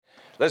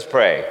Let's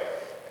pray.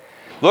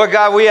 Lord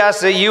God, we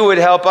ask that you would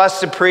help us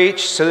to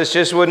preach, so this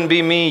just wouldn't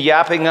be me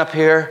yapping up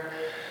here,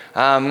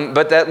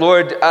 but that,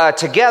 Lord,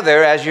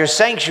 together as your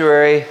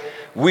sanctuary,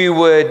 we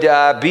would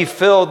be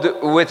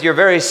filled with your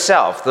very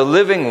self, the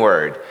living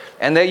word,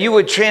 and that you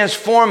would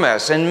transform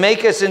us and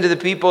make us into the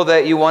people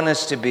that you want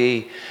us to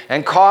be,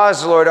 and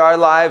cause, Lord, our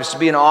lives to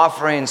be an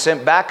offering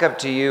sent back up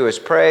to you as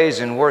praise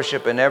and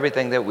worship in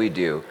everything that we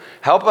do.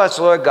 Help us,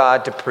 Lord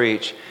God, to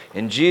preach.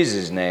 In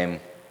Jesus'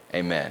 name,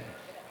 amen.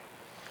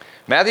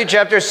 Matthew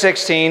chapter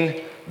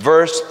 16,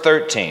 verse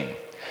 13.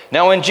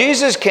 Now when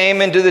Jesus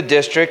came into the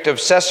district of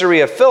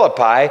Caesarea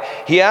Philippi,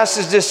 he asked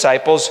his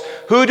disciples,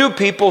 "Who do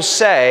people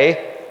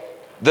say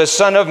the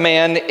Son of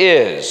Man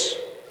is?"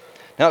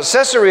 Now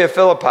Caesarea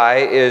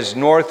Philippi is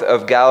north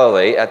of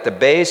Galilee at the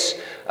base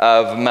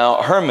of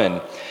Mount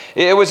Hermon.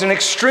 It was an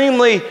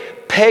extremely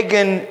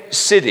pagan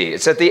city.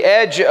 It's at the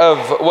edge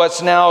of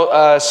what's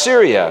now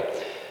Syria.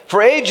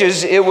 For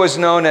ages, it was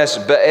known as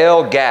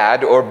Baal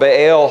Gad or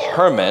Baal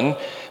Hermon,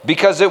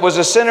 because it was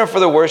a center for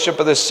the worship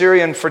of the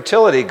Syrian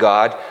fertility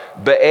god,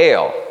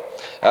 Baal.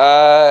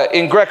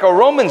 In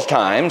Greco-Roman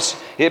times,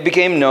 it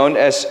became known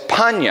as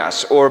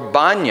Panias or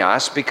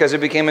Banyas because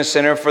it became a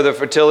center for the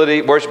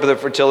worship of the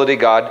fertility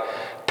god,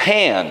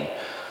 Pan,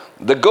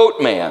 the goat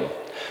man.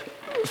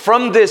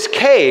 From this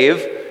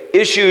cave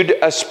issued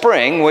a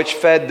spring which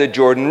fed the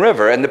Jordan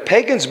River, and the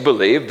pagans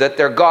believed that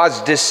their gods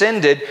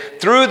descended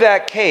through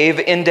that cave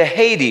into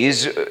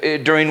Hades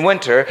during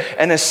winter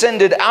and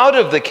ascended out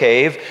of the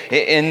cave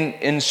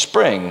in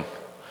spring.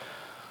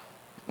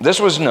 This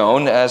was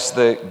known as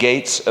the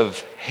gates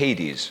of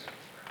Hades,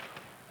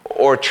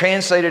 or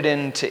translated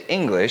into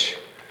English,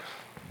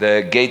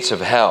 the gates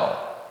of hell.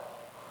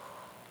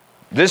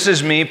 This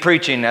is me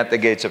preaching at the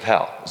gates of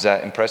hell. Is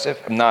that impressive?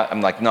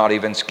 I'm not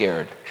even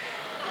scared.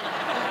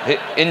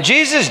 In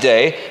Jesus'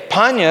 day,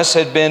 Panias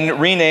had been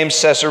renamed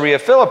Caesarea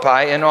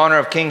Philippi in honor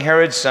of King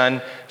Herod's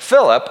son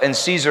Philip and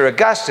Caesar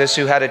Augustus,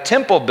 who had a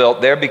temple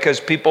built there because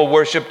people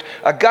worshipped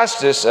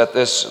Augustus at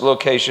this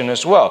location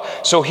as well.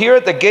 So here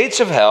at the gates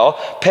of hell,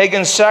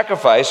 pagans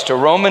sacrificed to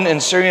Roman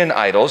and Syrian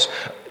idols,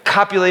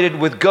 copulated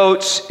with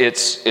goats,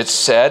 it's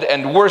said,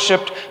 and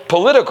worshipped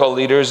political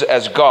leaders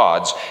as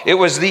gods. It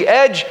was the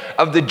edge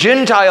of the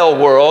Gentile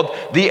world,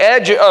 the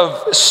edge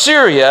of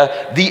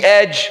Syria, the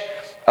edge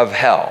of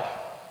hell.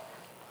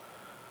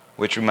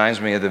 Which reminds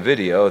me of the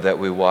video that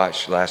we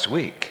watched last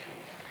week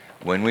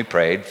when we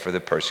prayed for the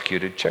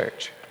persecuted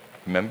church.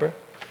 Remember?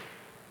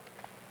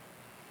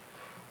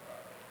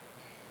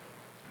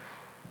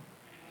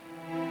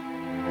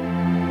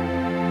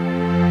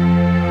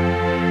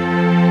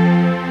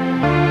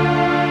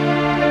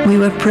 We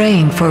were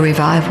praying for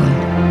revival,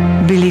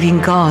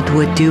 believing God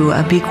would do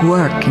a big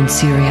work in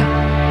Syria.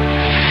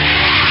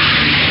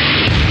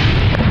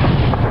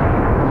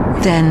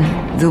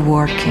 Then the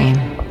war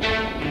came.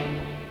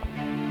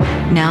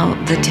 Now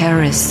the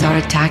terrorists are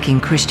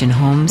attacking Christian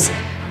homes,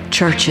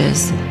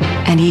 churches,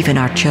 and even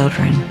our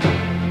children.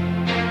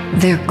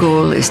 Their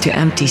goal is to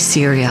empty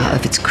Syria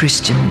of its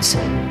Christians.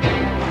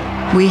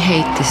 We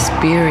hate the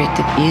spirit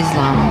of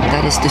Islam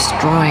that is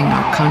destroying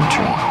our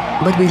country,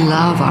 but we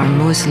love our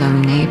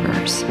Muslim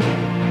neighbors.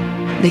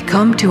 They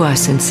come to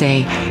us and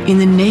say, "In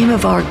the name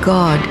of our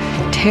God,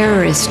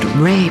 terrorists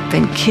rape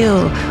and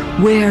kill.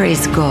 Where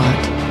is God?"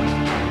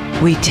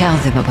 We tell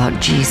them about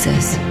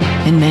Jesus,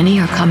 and many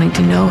are coming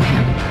to know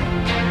him.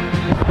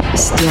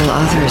 Still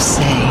others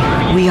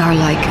say, we are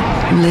like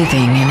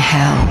living in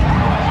hell.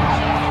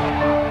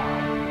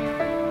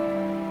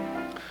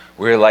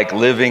 We're like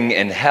living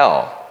in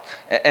hell.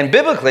 And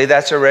biblically,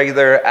 that's a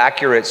regular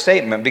accurate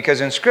statement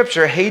because in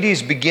Scripture,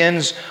 Hades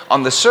begins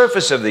on the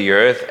surface of the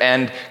earth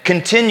and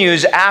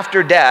continues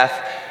after death,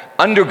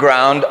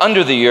 underground,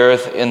 under the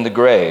earth, in the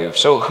grave.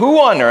 So who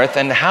on earth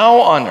and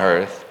how on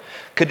earth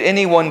could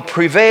anyone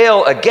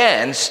prevail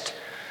against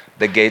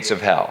the gates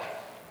of hell?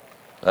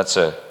 That's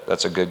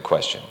a good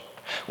question.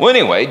 Well,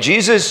 anyway,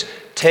 Jesus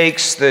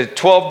takes the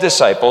 12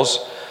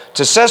 disciples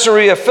to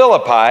Caesarea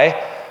Philippi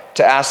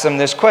to ask them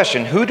this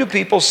question: who do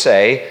people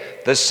say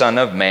the Son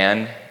of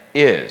Man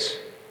is?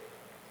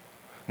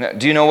 Now,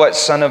 do you know what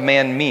Son of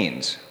Man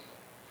means?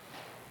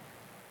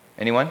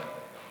 Anyone?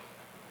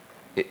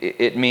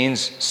 It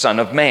means son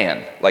of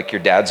man, like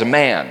your dad's a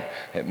man.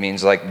 It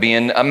means like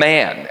being a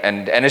man.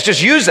 And it's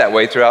just used that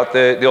way throughout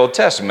the Old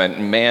Testament.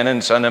 Man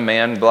and son of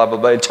man, blah, blah,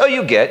 blah, until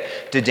you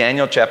get to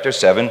Daniel chapter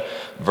 7,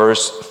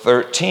 verse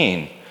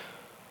 13.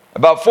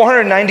 About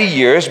 490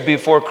 years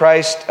before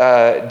Christ,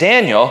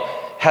 Daniel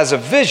has a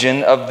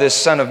vision of this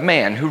Son of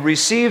Man who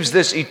receives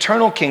this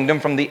eternal kingdom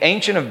from the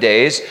Ancient of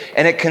Days,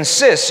 and it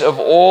consists of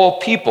all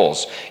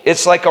peoples.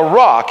 It's like a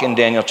rock in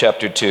Daniel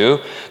chapter 2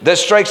 that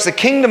strikes the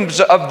kingdoms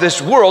of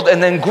this world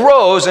and then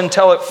grows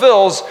until it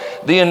fills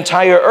the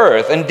entire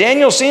earth. And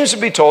Daniel seems to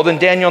be told in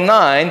Daniel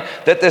 9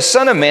 that the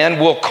Son of Man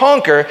will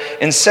conquer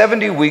in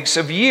 70 weeks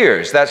of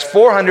years. That's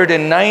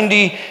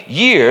 490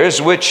 years,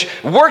 which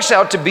works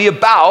out to be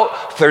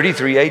about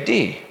 33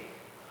 AD.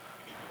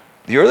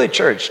 The early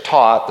church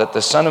taught that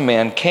the Son of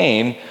Man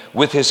came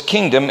with his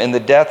kingdom in the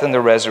death and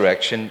the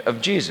resurrection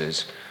of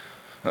Jesus.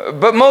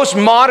 But most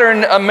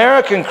modern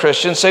American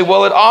Christians say,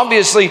 well, it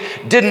obviously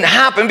didn't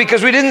happen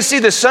because we didn't see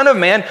the Son of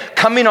Man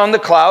coming on the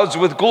clouds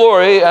with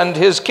glory and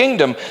his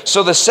kingdom.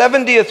 So the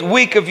 70th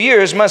week of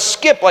years must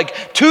skip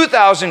like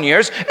 2,000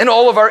 years, and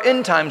all of our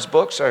end times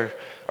books are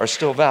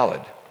still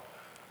valid.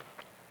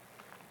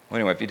 Well,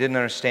 anyway, if you didn't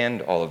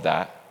understand all of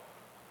that,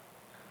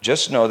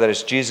 just know that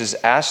as Jesus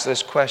asked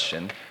this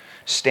question,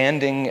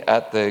 standing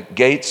at the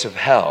gates of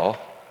hell,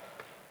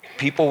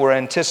 people were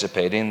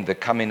anticipating the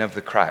coming of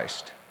the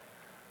Christ,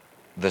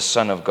 the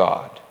Son of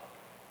God.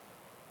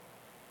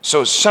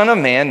 So Son of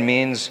Man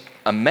means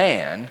a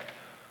man,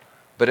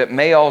 but it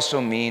may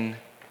also mean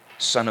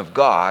Son of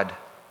God,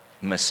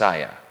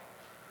 Messiah.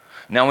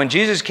 Now, when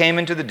Jesus came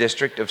into the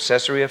district of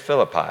Caesarea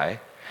Philippi,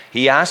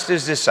 he asked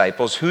his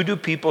disciples, who do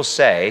people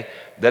say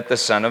that the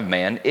Son of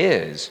Man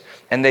is?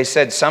 And they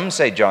said, some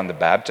say John the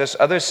Baptist,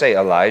 others say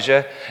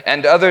Elijah,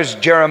 and others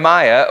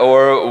Jeremiah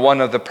or one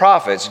of the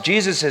prophets.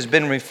 Jesus has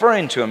been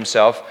referring to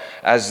himself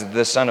as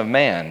the Son of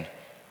Man.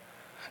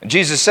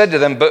 Jesus said to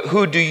them, but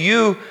who do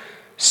you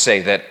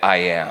say that I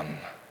am?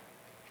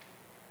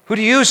 Who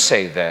do you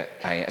say that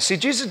I am? See,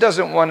 Jesus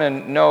doesn't want to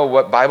know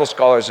what Bible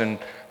scholars and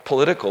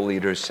political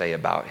leaders say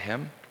about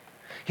him.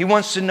 He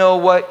wants to know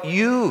what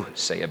you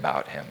say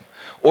about him,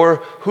 or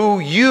who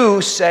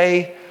you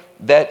say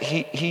that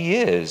he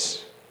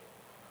is.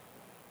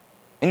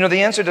 You know,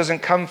 the answer doesn't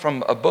come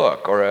from a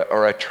book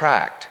or a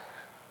tract.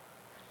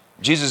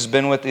 Jesus has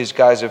been with these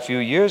guys a few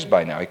years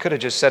by now. He could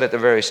have just said at the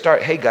very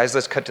start, hey guys,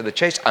 let's cut to the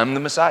chase. I'm the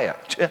Messiah.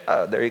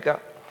 There you go.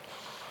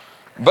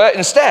 But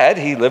instead,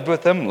 he lived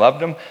with them,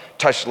 loved them,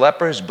 touched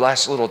lepers,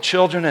 blessed little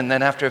children, and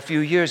then after a few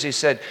years, he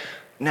said,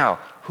 now,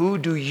 who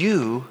do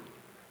you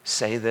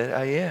say that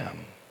I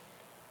am?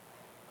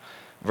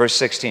 Verse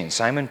 16,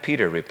 Simon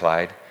Peter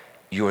replied,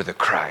 you're the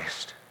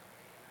Christ,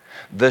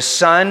 the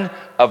Son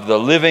of the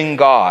living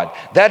God.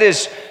 That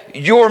is,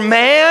 you're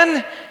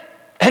man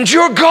and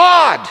you're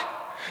God.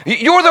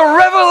 You're the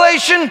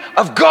revelation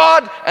of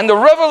God and the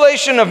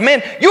revelation of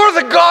man. You're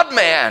the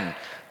God-man,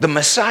 the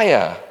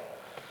Messiah.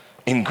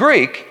 In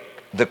Greek,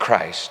 the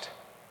Christ.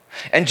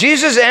 And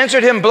Jesus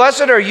answered him,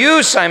 blessed are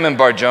you, Simon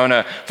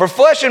Bar-Jonah, for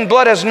flesh and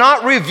blood has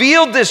not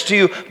revealed this to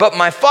you, but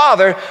my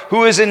Father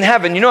who is in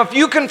heaven. You know, if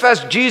you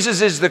confess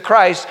Jesus is the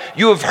Christ,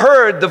 you have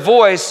heard the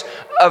voice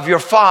of your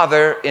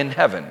Father in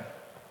heaven.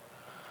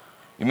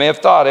 You may have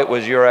thought it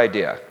was your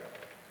idea.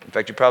 In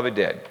fact, you probably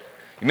did.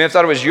 You may have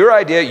thought it was your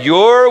idea,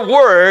 your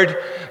word,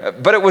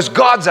 but it was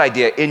God's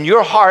idea in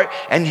your heart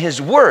and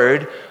his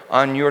word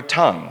on your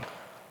tongue.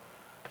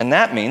 And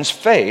that means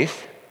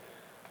faith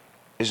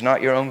is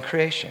not your own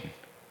creation.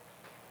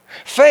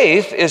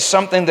 Faith is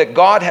something that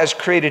God has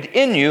created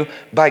in you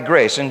by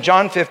grace. In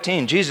John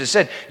 15, Jesus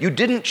said, you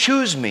didn't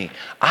choose me,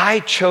 I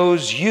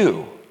chose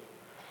you.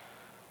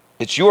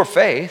 It's your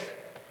faith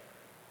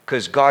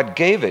because God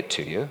gave it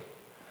to you.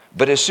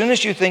 But as soon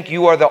as you think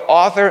you are the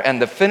author and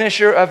the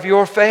finisher of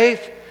your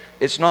faith,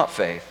 it's not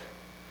faith,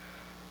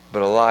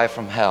 but a lie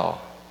from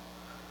hell.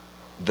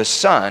 The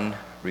Son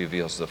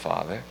reveals the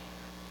Father,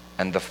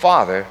 and the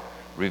Father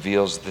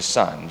reveals the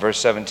Son. Verse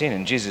 17,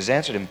 and Jesus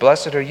answered him,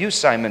 blessed are you,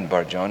 Simon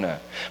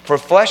Bar-Jonah, for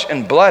flesh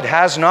and blood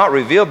has not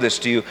revealed this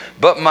to you,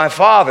 but my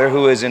Father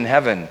who is in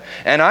heaven.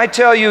 And I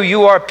tell you,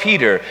 you are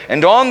Peter,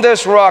 and on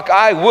this rock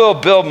I will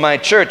build my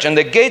church, and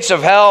the gates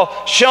of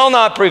hell shall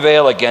not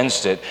prevail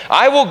against it.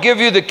 I will give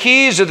you the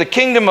keys of the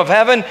kingdom of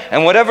heaven,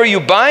 and whatever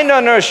you bind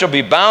on earth shall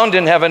be bound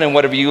in heaven, and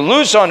whatever you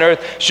loose on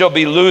earth shall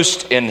be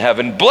loosed in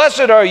heaven.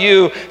 Blessed are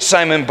you,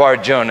 Simon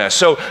Bar-Jonah.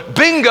 So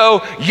bingo,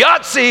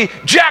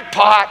 Yahtzee,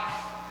 jackpot.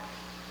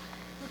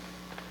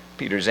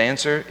 Peter's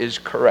answer is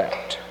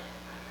correct.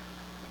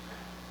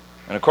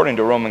 And according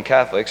to Roman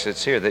Catholics,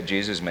 it's here that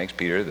Jesus makes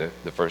Peter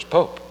the first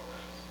pope.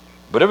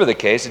 Whatever the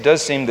case, it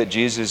does seem that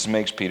Jesus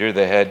makes Peter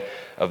the head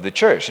of the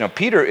church. Now,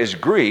 Peter is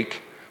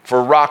Greek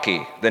for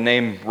Rocky, the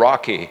name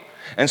Rocky.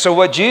 And so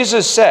what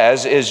Jesus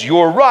says is,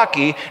 you're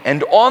Rocky,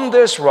 and on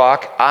this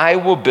rock I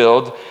will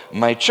build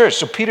my church.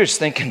 So Peter's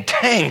thinking,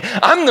 dang,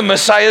 I'm the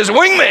Messiah's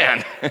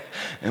wingman.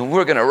 And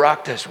we're going to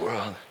rock this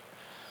world.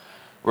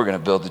 We're going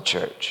to build the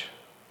church.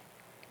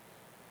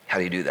 How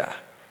do you do that?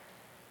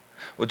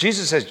 Well,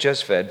 Jesus has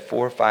just fed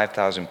 4,000 or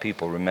 5,000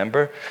 people,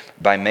 remember?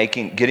 By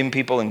getting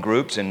people in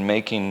groups and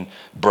making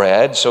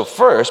bread. So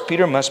first,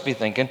 Peter must be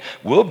thinking,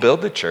 we'll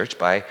build the church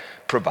by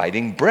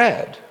providing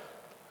bread.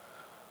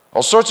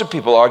 All sorts of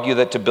people argue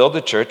that to build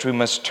the church, we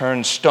must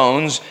turn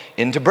stones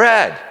into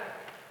bread.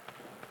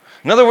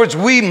 In other words,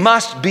 we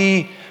must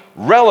be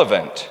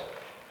relevant.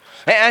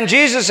 And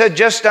Jesus had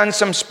just done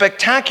some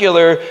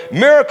spectacular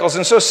miracles.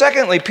 And so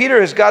secondly, Peter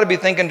has got to be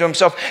thinking to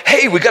himself,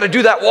 hey, we got to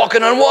do that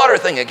walking on water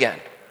thing again.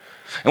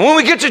 And when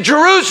we get to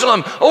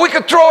Jerusalem, we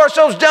could throw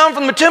ourselves down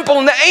from the temple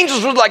and the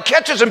angels would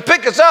catch us and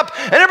pick us up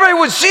and everybody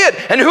would see it.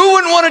 And who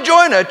wouldn't want to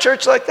join a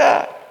church like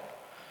that?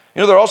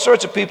 You know, there are all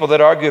sorts of people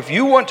that argue if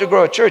you want to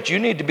grow a church, you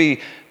need to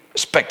be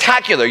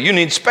spectacular. You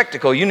need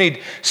spectacle. You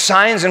need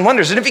signs and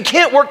wonders. And if you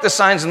can't work the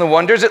signs and the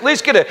wonders, at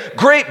least get a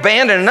great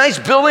band and a nice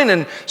building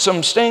and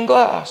some stained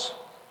glass.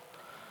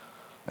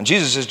 And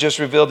Jesus has just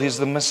revealed he's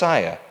the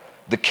Messiah,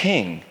 the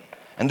King.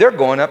 And they're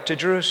going up to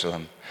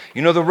Jerusalem.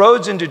 You know, the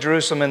roads into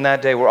Jerusalem in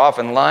that day were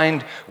often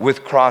lined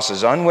with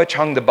crosses on which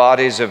hung the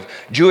bodies of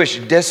Jewish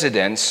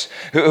dissidents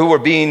who were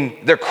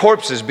their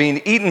corpses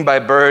being eaten by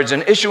birds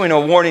and issuing a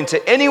warning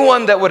to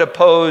anyone that would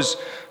oppose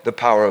the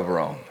power of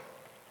Rome.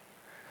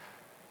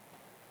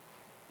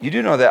 You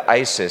do know that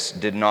ISIS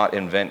did not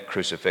invent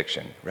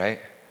crucifixion,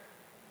 right?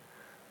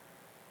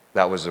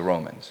 That was the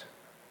Romans.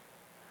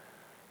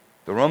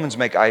 The Romans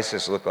make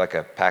ISIS look like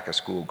a pack of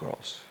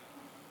schoolgirls.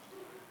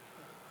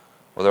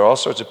 Well, there are all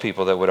sorts of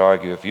people that would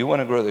argue if you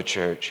want to grow the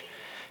church,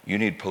 you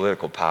need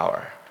political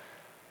power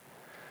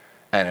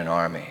and an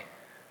army,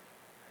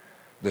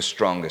 the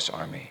strongest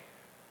army,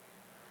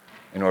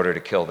 in order to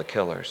kill the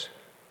killers,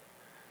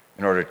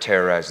 in order to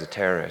terrorize the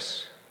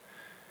terrorists,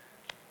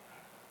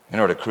 in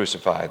order to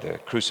crucify the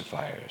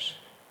crucifiers.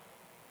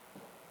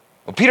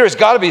 Well, Peter has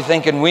got to be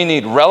thinking we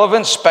need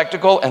relevance,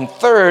 spectacle, and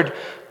third,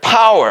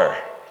 power.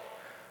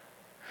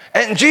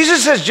 And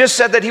Jesus has just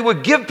said that he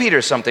would give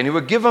Peter something. He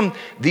would give him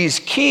these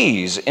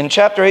keys. In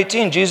chapter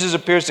 18, Jesus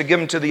appears to give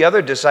them to the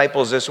other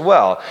disciples as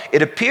well.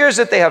 It appears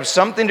that they have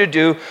something to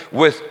do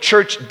with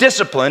church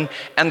discipline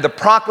and the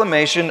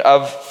proclamation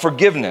of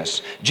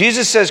forgiveness.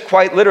 Jesus says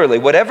quite literally,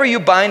 whatever you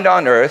bind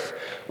on earth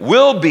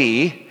will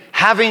be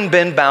having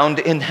been bound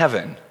in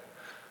heaven.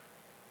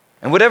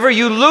 And whatever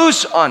you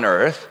loose on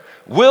earth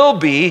will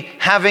be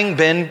having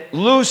been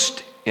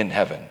loosed in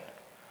heaven.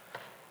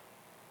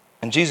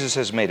 And Jesus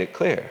has made it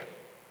clear.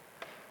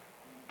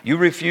 You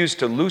refuse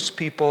to loose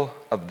people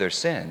of their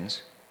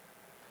sins.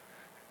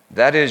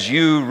 That is,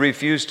 you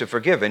refuse to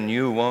forgive, and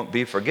you won't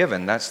be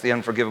forgiven. That's the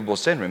unforgivable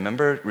sin.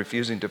 Remember,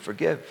 refusing to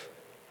forgive.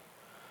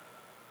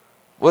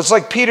 Well, it's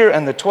like Peter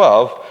and the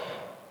 12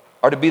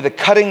 are to be the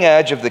cutting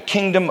edge of the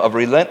kingdom of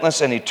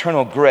relentless and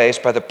eternal grace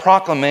by the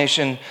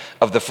proclamation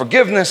of the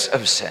forgiveness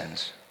of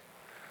sins.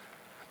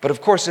 But of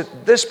course,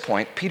 at this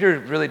point, Peter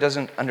really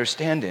doesn't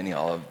understand any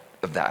of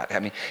that. I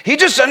mean, he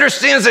just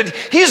understands that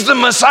he's the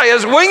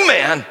Messiah's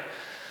wingman.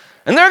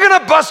 And they're going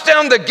to bust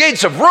down the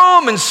gates of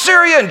Rome and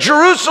Syria and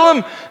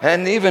Jerusalem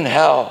and even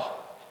hell.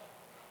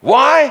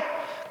 Why?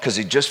 Because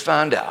he just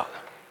found out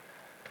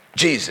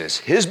Jesus,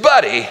 his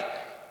buddy,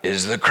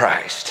 is the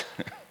Christ.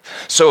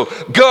 So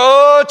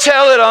go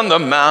tell it on the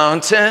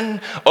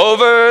mountain,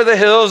 over the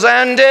hills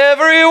and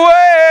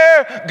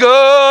everywhere.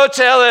 Go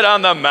tell it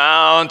on the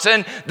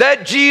mountain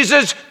that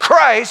Jesus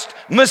Christ,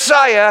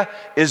 Messiah,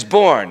 is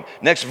born.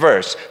 Next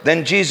verse.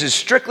 Then Jesus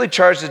strictly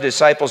charged the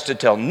disciples to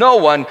tell no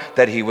one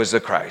that he was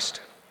the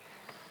Christ.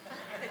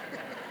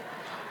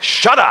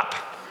 Shut up.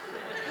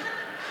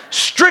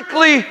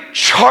 Strictly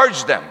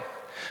charged them.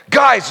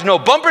 Guys, no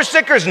bumper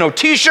stickers, no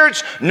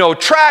t-shirts, no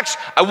tracts.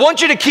 I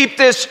want you to keep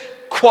this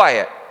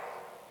quiet.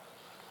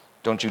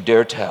 Don't you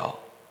dare tell.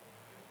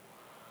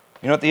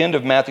 You know, at the end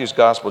of Matthew's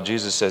gospel,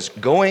 Jesus says,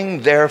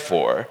 going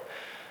therefore,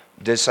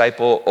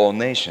 disciple all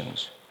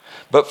nations.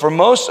 But for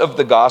most of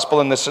the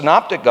gospel and the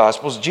synoptic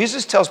gospels,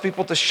 Jesus tells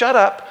people to shut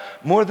up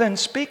more than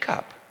speak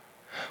up,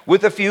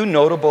 with a few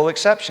notable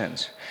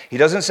exceptions. He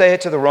doesn't say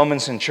it to the Roman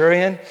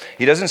centurion.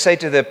 He doesn't say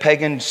it to the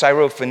pagan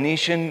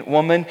Syrophoenician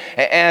woman.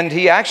 And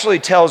he actually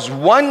tells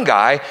one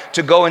guy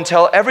to go and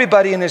tell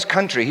everybody in his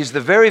country. He's the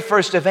very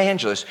first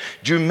evangelist.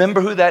 Do you remember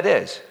who that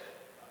is?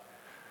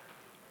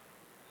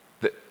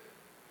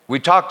 We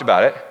talked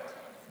about it.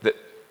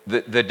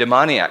 The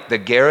demoniac, the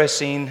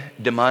Gerasene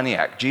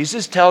demoniac.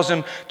 Jesus tells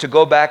him to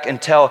go back and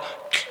tell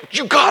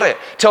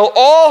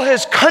all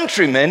his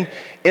countrymen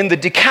in the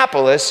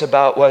Decapolis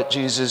about what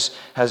Jesus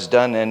has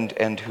done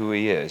and who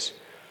he is.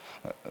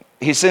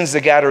 He sends the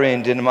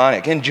Gadarene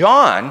demoniac. And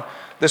John,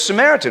 the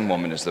Samaritan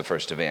woman, is the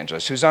first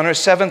evangelist who's on her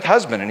 7th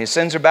husband. And he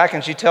sends her back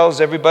and she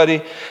tells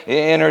everybody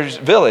in her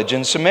village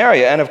in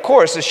Samaria. And of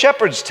course, the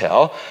shepherds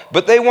tell,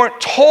 but they weren't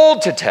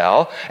told to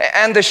tell.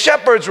 And the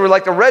shepherds were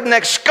like the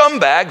redneck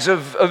scumbags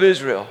of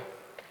Israel.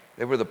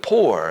 They were the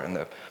poor and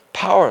the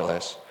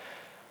powerless.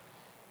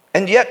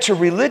 And yet to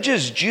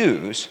religious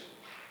Jews,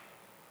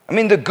 I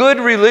mean, the good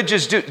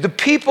religious Jews, the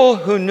people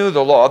who knew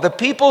the law, the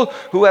people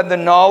who had the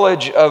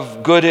knowledge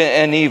of good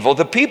and evil,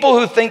 the people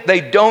who think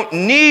they don't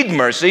need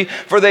mercy,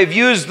 for they've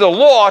used the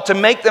law to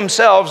make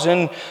themselves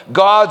in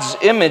God's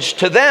image,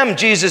 to them,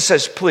 Jesus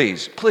says,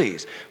 please,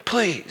 please,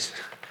 please,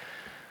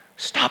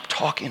 stop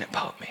talking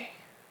about me.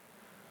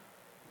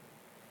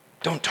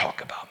 Don't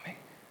talk about me.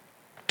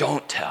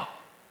 Don't tell.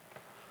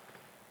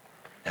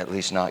 At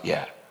least not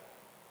yet.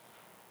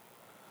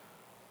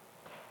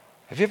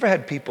 Have you ever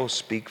had people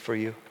speak for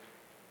you?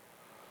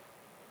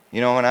 You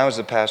know, when I was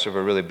the pastor of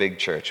a really big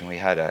church and we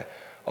had a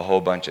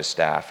whole bunch of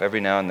staff, every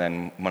now and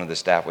then one of the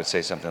staff would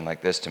say something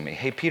like this to me.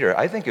 Hey, Peter,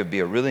 I think it would be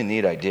a really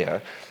neat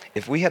idea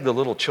if we had the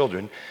little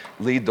children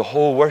lead the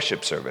whole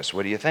worship service.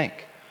 What do you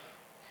think?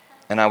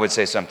 And I would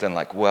say something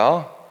like,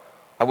 well,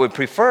 I would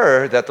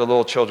prefer that the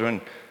little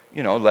children,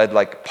 led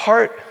like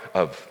part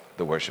of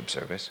the worship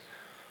service.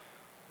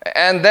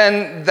 And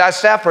then that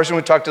staff person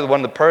would talk to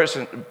one of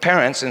the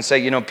parents and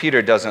say,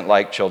 Peter doesn't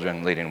like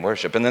children leading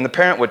worship. And then the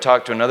parent would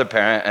talk to another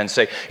parent and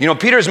say,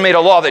 Peter's made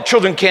a law that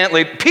children can't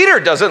lead. Peter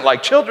doesn't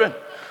like children.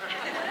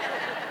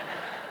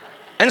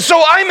 And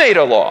so I made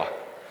a law.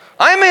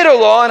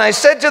 And I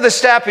said to the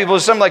staff people,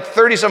 some like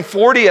 30, some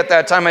 40 at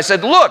that time, I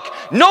said, look,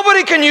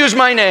 nobody can use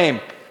my name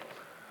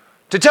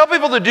to tell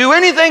people to do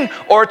anything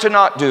or to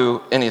not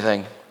do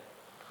anything.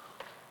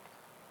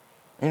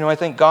 I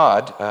think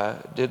God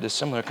did a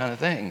similar kind of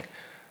thing.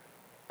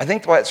 I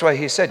think that's why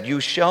he said, you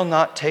shall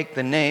not take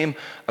the name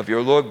of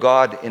your Lord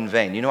God in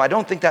vain. I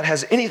don't think that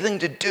has anything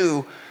to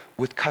do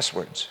with cuss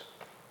words.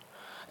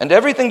 And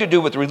everything to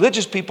do with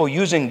religious people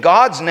using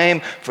God's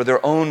name for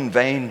their own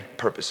vain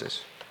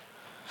purposes.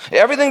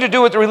 Everything to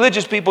do with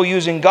religious people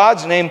using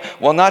God's name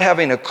while not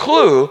having a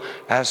clue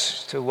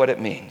as to what it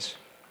means.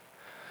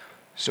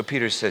 So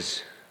Peter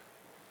says,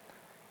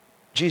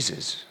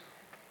 Jesus,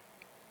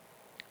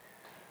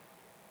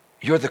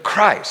 you're the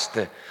Christ,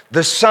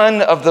 the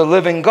Son of the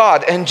living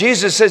God. And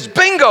Jesus says,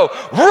 bingo,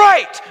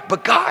 right.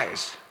 But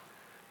guys,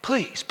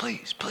 please,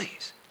 please,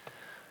 please,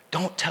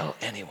 don't tell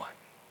anyone.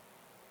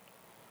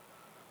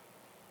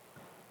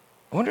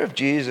 I wonder if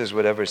Jesus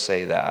would ever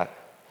say that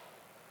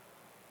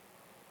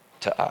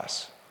to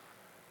us.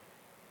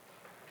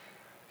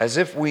 As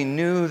if we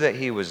knew that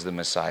he was the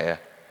Messiah,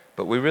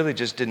 but we really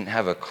just didn't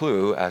have a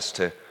clue as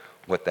to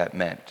what that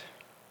meant.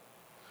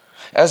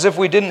 As if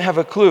we didn't have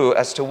a clue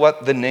as to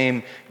what the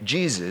name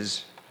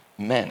Jesus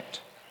meant.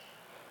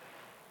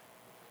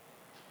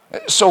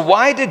 So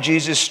why did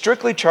Jesus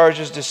strictly charge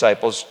his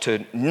disciples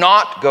to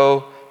not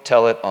go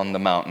tell it on the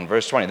mountain?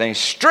 Verse 20. Then he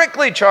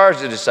strictly charged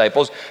the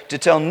disciples to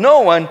tell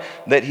no one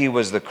that he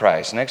was the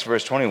Christ. Next,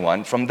 verse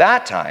 21. From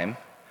that time,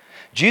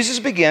 Jesus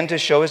began to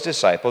show his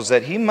disciples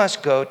that he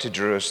must go to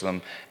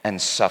Jerusalem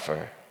and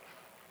suffer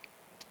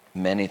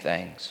many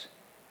things.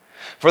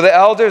 For the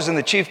elders and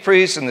the chief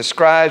priests and the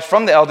scribes,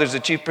 from the elders, the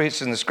chief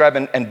priests and the scribe,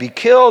 and be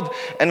killed,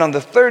 and on the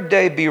third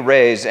day be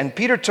raised. And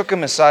Peter took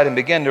him aside and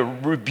began to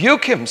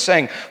rebuke him,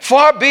 saying,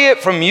 far be it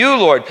from you,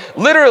 Lord.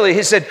 Literally,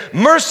 he said,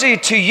 mercy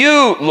to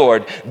you,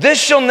 Lord.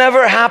 This shall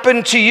never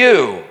happen to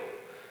you.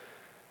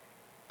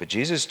 But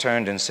Jesus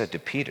turned and said to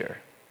Peter,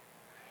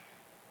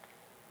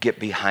 get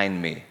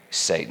behind me,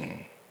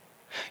 Satan.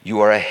 You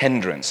are a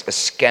hindrance, a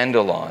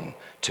scandalon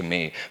to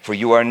me, for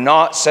you are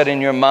not setting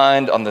your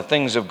mind on the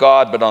things of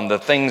God, but on the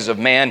things of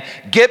man.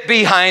 Get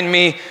behind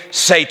me,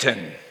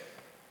 Satan.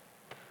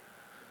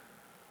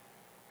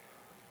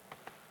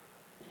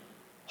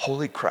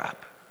 Holy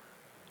crap.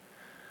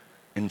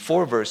 In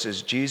 4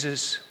 verses,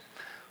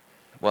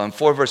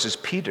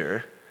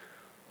 Peter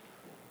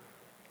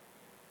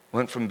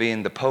went from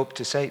being the Pope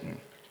to Satan.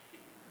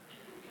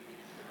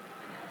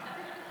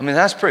 I mean,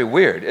 that's pretty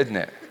weird, isn't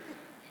it?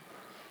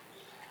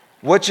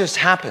 What just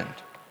happened?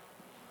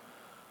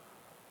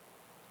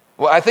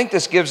 Well, I think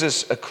this gives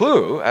us a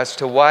clue as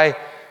to why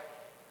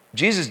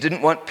Jesus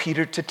didn't want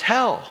Peter to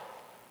tell.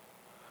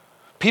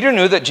 Peter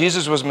knew that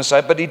Jesus was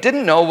Messiah, but he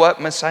didn't know what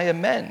Messiah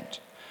meant.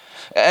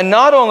 And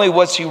not only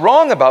was he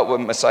wrong about what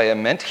Messiah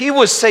meant, he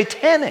was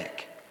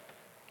satanic.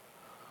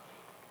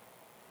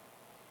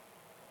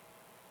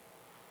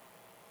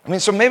 I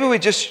mean, so maybe we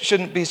just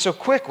shouldn't be so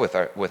quick with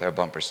our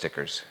bumper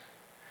stickers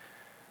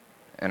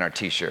and our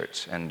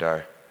t-shirts and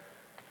our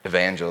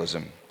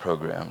evangelism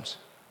programs.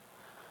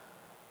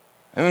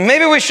 I mean,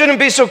 maybe we shouldn't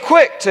be so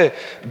quick to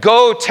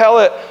go tell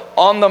it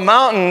on the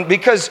mountain,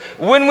 because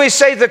when we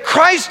say the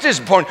Christ is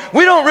born,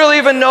 we don't really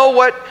even know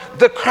what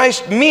the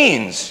Christ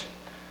means.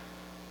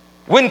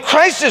 When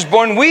Christ is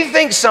born, we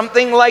think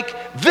something like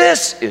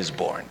this is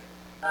born.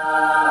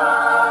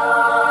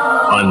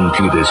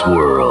 Unto this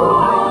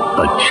world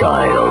a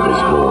child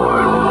is born.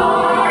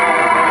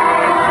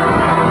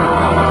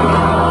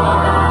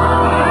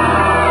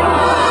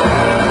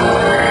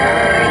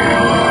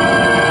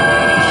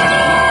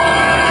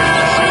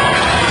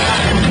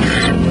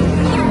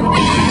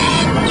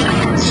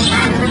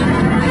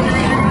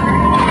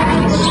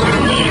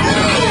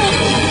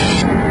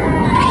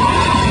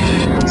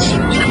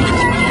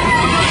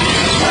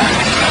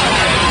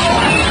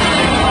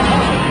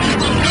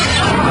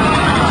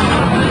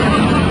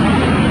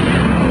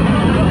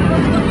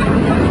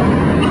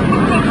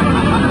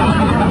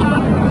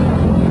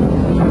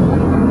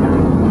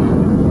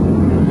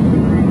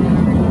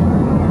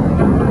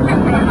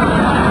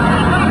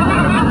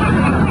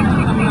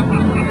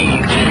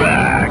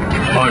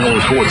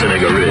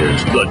 Schwarzenegger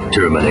is, the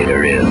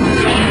Terminator is,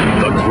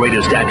 the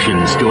greatest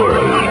action story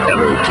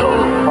ever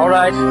told. All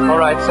right,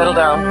 settle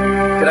down.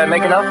 Did I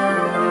make enough?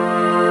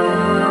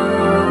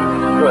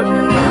 Good.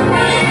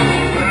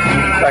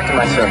 Back to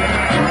my sermon.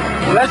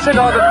 Blessed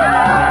are the...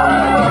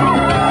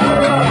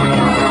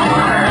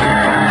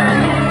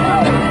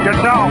 Get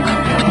down!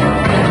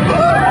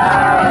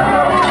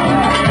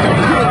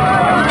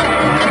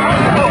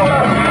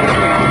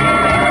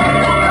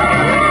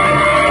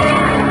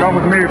 Come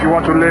with me if you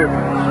want to live.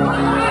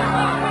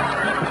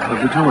 What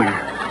are you doing?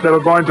 They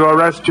were going to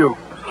arrest you.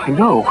 I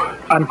know.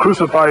 And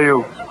crucify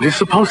you. What is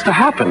supposed to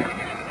happen?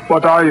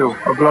 What are you,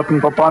 a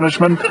glutton for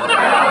punishment?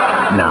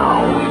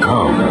 Now,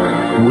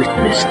 come,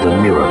 witness the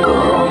miracle.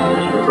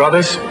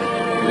 Brothers,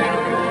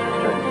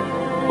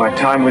 my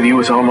time with you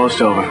is almost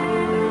over.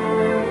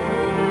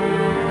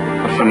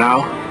 But for now,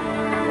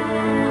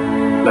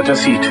 let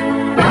us eat.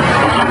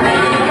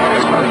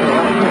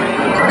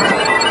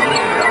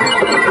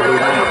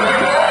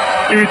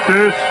 Eat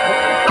this.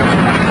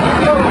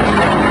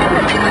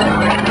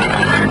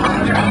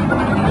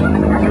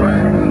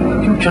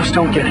 You just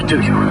don't get it,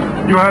 do you?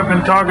 You have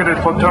been targeted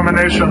for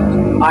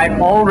termination.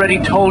 I've already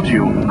told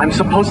you, I'm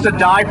supposed to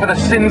die for the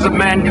sins of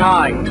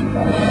mankind.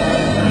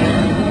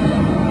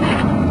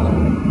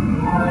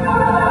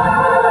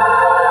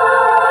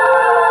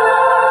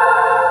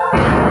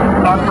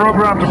 I'm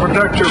programmed to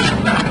protect you.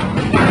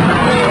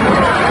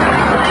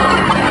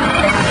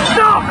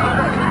 Stop!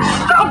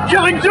 Stop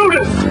killing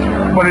Judas!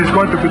 But he's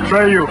going to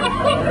betray you.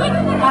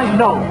 I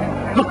know.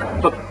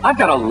 Look, I've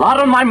got a lot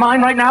on my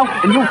mind right now,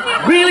 and you're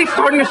really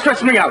starting to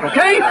stress me out,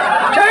 okay?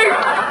 Okay?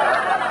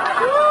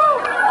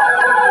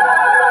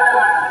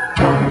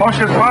 Bosch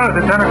is fired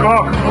at 10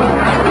 o'clock.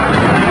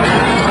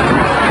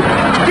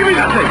 Give me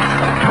that thing!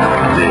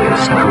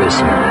 This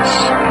Christmas,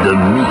 the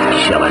meek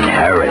shall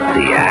inherit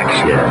the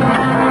action.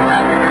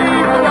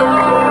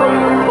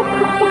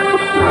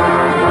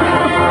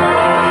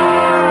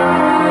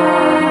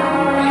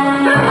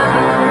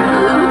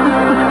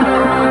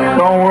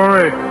 Don't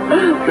worry.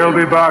 He'll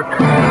be back.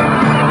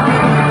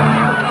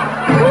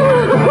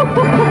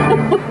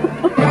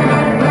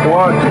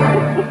 What?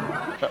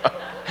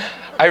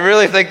 I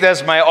really think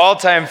that's my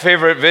all-time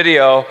favorite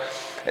video,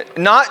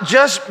 not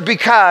just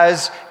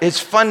because it's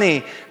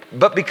funny,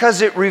 but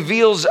because it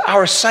reveals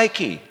our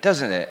psyche,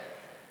 doesn't it?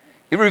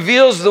 It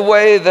reveals the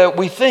way that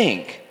we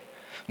think.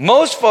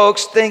 Most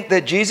folks think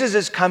that Jesus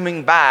is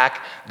coming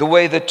back the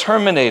way the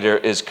Terminator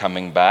is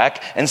coming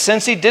back. And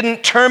since he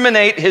didn't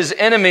terminate his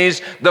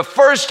enemies the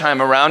first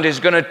time around, he's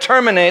going to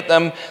terminate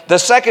them the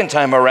second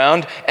time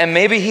around, and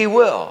maybe he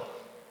will.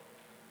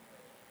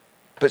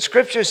 But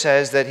Scripture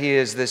says that he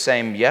is the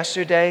same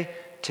yesterday,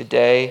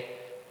 today,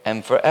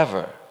 and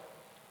forever.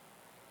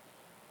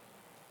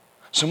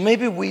 So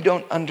maybe we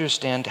don't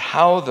understand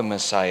how the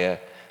Messiah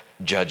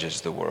judges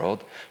the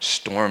world,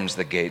 storms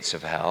the gates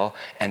of hell,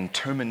 and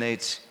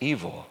terminates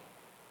evil.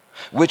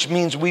 Which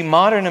means we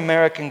modern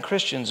American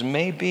Christians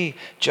may be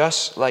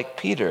just like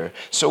Peter.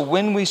 So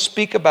when we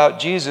speak about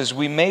Jesus,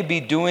 we may be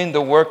doing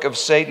the work of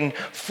Satan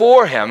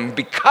for him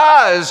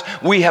because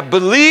we have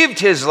believed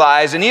his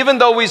lies, and even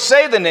though we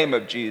say the name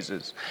of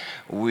Jesus,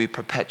 we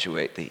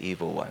perpetuate the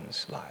evil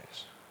one's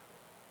lies.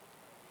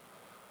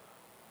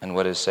 And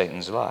what is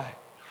Satan's lie?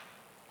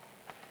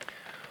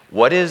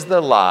 What is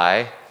the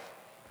lie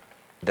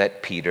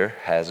that Peter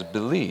has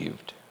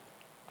believed?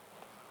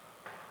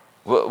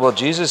 Well,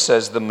 Jesus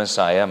says the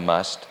Messiah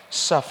must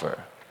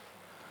suffer.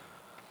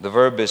 The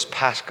verb is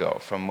pasco,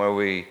 from where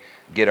we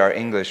get our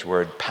English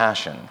word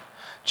passion.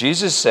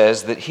 Jesus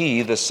says that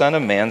he, the Son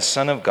of Man,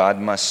 Son of God,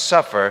 must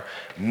suffer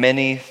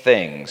many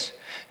things.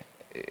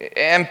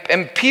 And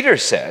Peter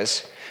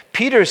says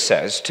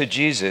to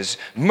Jesus,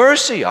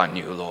 "Mercy on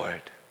you,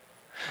 Lord.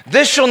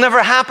 This shall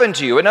never happen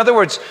to you." In other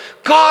words,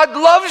 God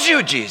loves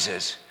you,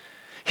 Jesus.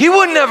 He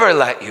would never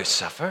let you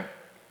suffer.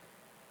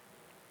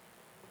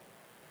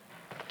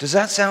 Does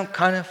that sound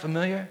kind of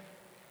familiar?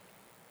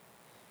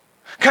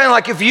 Kind of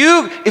like if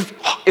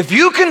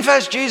you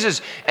confess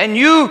Jesus and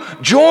you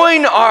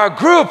join our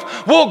group,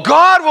 well,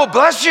 God will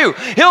bless you.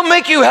 He'll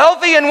make you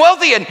healthy and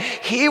wealthy, and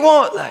he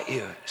won't let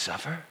you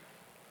suffer.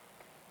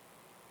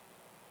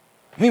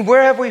 I mean,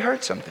 where have we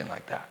heard something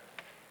like that?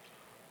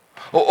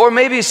 Or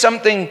maybe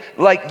something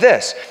like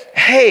this.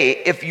 Hey,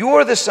 if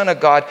you're the Son of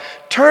God,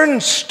 turn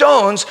these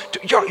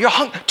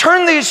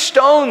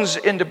stones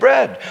into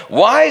bread.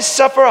 Why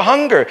suffer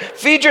hunger?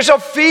 Feed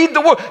yourself, feed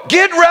the world.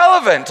 Get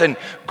relevant and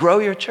grow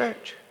your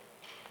church.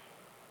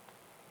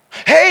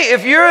 Hey,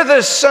 if you're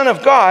the Son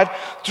of God,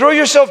 throw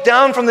yourself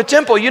down from the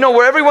temple,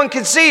 where everyone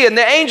can see and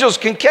the angels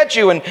can catch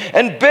you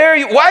and bear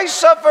you. Why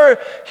suffer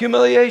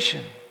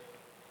humiliation?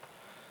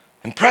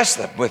 Impress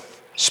them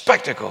with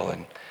spectacle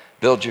and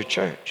build your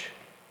church.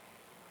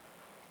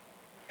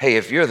 Hey,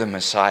 if you're the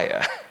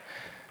Messiah,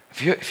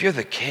 if you're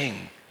the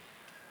King,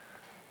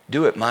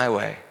 do it my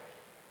way.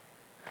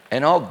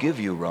 And I'll give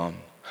you Rome.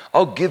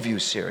 I'll give you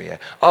Syria.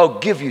 I'll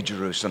give you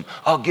Jerusalem.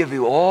 I'll give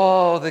you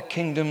all the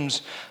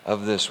kingdoms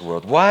of this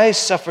world. Why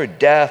suffer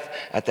death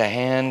at the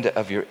hand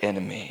of your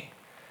enemy?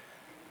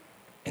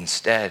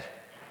 Instead,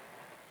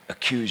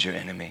 accuse your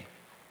enemy.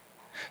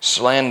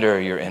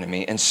 Slander your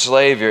enemy,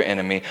 enslave your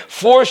enemy,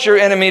 force your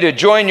enemy to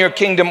join your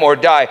kingdom or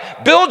die.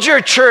 Build your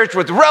church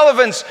with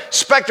relevance,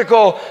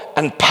 spectacle,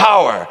 and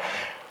power.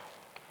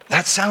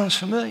 That sounds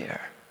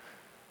familiar.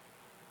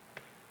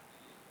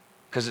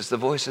 Because it's the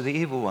voice of the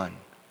evil one,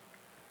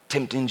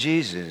 tempting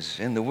Jesus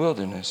in the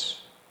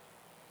wilderness.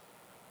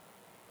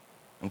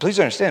 And please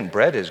understand,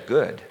 bread is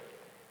good.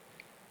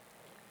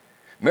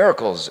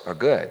 Miracles are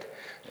good.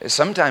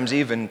 Sometimes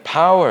even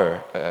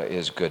power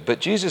is good. But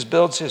Jesus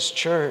builds his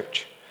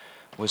church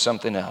with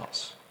something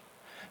else.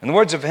 In the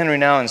words of Henry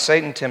Nouwen,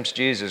 Satan tempts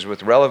Jesus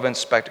with relevance,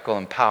 spectacle,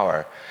 and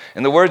power.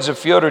 In the words of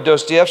Fyodor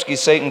Dostoevsky,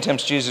 Satan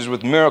tempts Jesus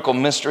with miracle,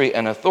 mystery,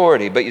 and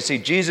authority. But you see,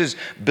 Jesus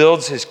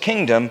builds his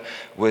kingdom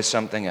with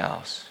something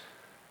else.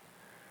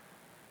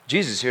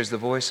 Jesus hears the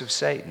voice of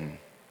Satan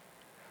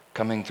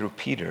coming through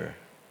Peter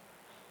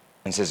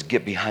and says,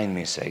 "Get behind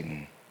me,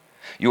 Satan.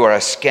 You are a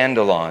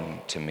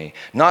scandalon to me.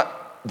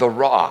 Not the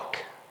rock,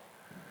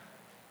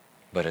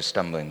 but a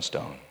stumbling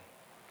stone."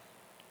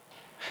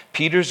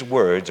 Peter's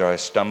words are a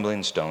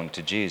stumbling stone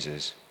to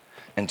Jesus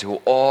and to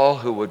all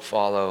who would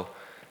follow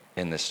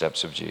in the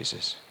steps of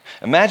Jesus.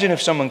 Imagine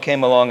if someone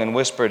came along and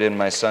whispered in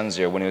my son's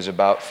ear when he was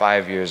about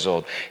 5 years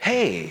old,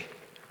 "Hey,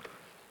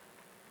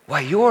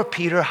 why, you're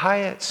Peter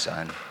Hyatt's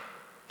son."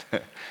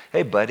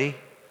 "Hey, buddy,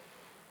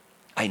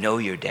 I know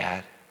your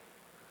dad.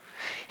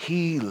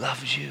 He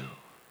loves you.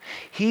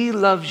 He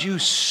loves you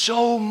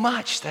so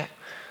much that,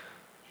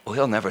 well,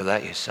 he'll never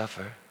let you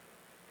suffer.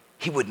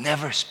 He would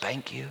never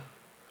spank you.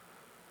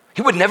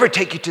 He would never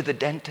take you to the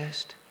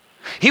dentist.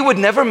 He would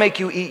never make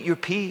you eat your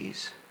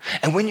peas.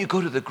 And when you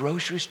go to the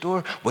grocery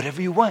store, whatever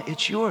you want,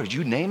 it's yours.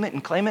 You name it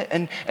and claim it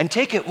and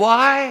take it.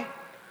 Why?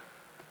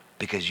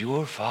 Because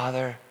your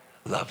Father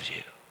loves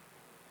you."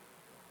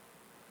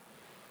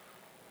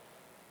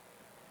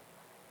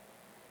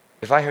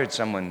 If I heard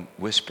someone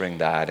whispering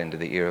that into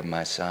the ear of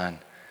my son,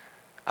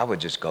 I would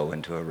just go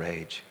into a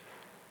rage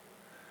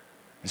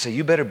and say,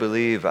 "You better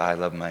believe I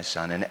love my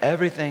son, and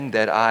everything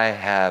that I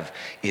have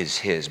is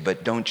his,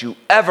 but don't you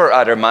ever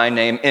utter my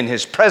name in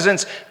his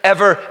presence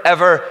ever,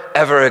 ever,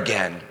 ever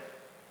again."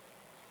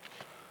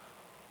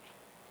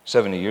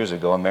 70 years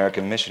ago,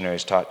 American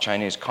missionaries taught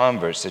Chinese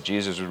converts that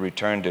Jesus would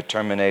return to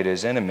terminate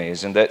his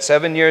enemies, and that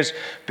 7 years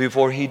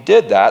before he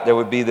did that, there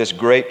would be this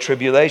great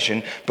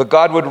tribulation, but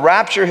God would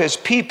rapture his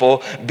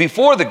people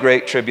before the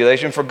great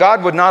tribulation, for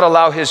God would not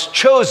allow his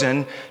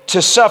chosen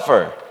to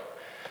suffer.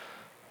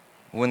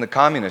 When the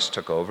communists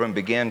took over and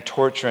began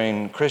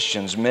torturing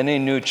Christians, many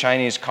new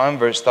Chinese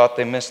converts thought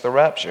they missed the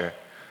rapture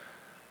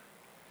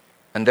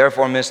and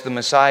therefore missed the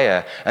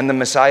Messiah. And the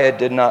Messiah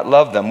did not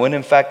love them, when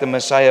in fact the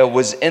Messiah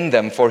was in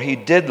them, for he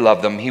did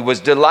love them. He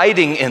was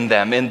delighting in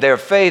them, in their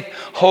faith,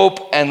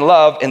 hope, and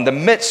love in the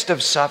midst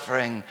of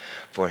suffering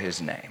for his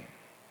name.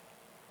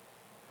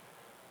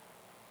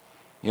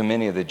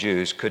 Many of the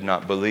Jews could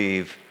not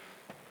believe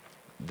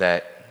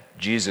that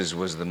Jesus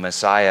was the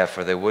Messiah,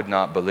 for they would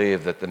not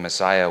believe that the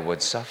Messiah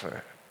would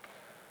suffer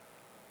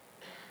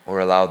or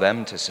allow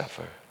them to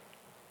suffer.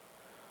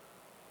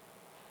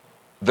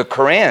 The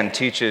Quran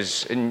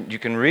teaches, and you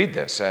can read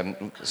this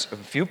in a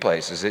few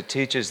places, it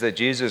teaches that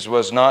Jesus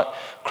was not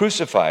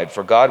crucified,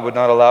 for God would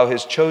not allow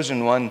his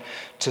chosen one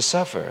to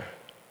suffer.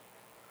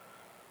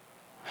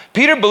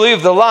 Peter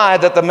believed the lie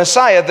that the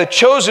Messiah, the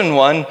chosen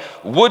one,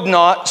 would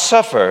not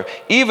suffer.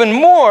 Even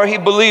more, he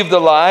believed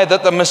the lie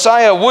that the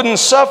Messiah wouldn't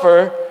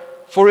suffer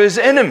for his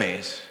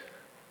enemies.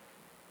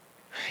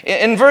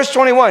 In verse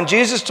 21,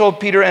 Jesus told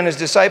Peter and his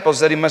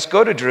disciples that he must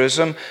go to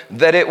Jerusalem,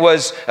 that it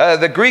was,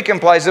 the Greek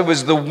implies it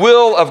was the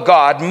will of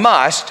God,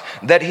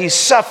 that he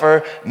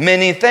suffer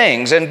many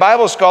things. And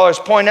Bible scholars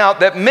point out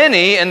that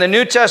many in the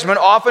New Testament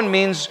often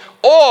means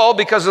all,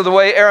 because of the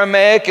way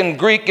Aramaic and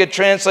Greek get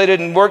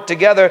translated and work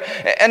together.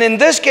 And in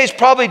this case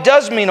probably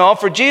does mean all,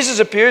 for Jesus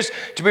appears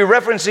to be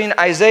referencing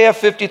Isaiah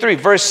 53,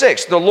 verse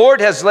 6. The Lord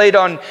has laid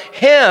on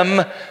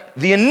him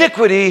the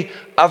iniquity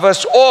of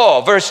us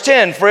all. Verse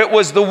 10, for it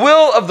was the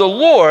will of the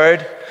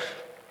Lord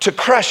to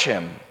crush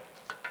him.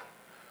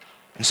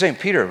 And St.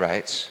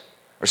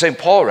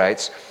 Paul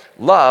writes,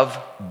 love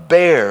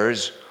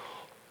bears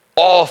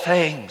all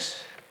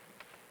things.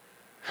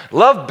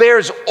 Love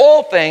bears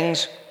all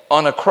things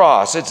on a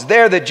cross. It's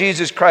there that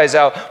Jesus cries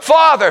out,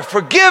 "Father,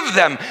 forgive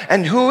them."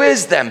 And who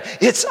is them?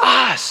 It's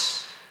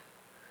us.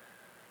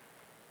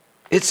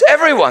 It's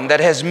everyone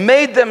that has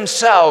made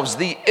themselves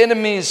the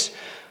enemies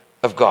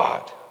of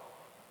God.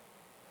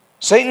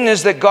 Satan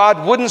is that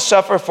God wouldn't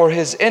suffer for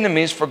his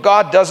enemies, for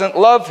God doesn't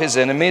love his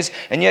enemies,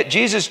 and yet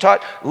Jesus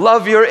taught,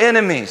 love your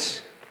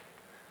enemies.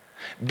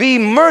 Be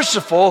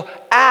merciful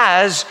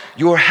as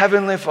your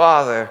heavenly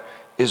Father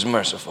is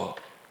merciful.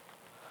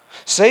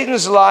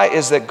 Satan's lie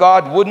is that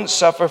God wouldn't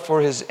suffer for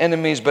his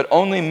enemies, but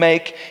only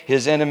make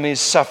his enemies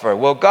suffer.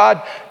 Well,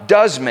 God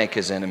does make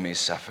his enemies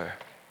suffer.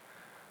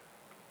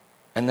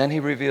 And then he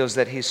reveals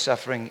that he's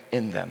suffering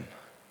in them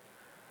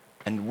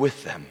and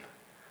with them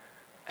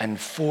and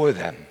for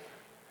them.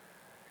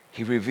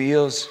 He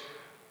reveals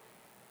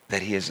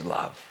that he is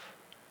love.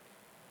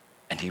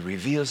 And he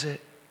reveals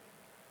it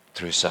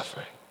through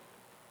suffering.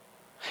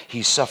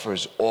 He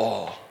suffers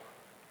all.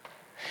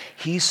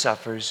 He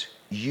suffers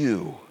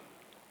you.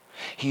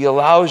 He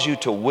allows you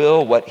to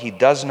will what he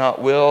does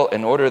not will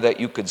in order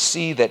that you could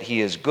see that he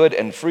is good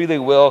and freely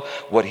will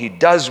what he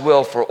does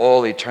will for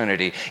all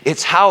eternity.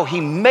 It's how he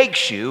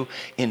makes you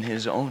in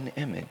his own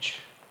image.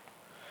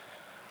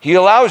 He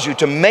allows you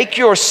to make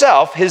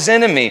yourself his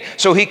enemy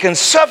so he can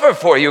suffer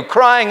for you,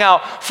 crying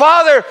out,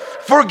 "Father,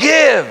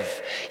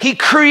 forgive." He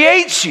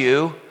creates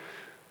you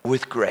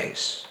with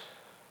grace.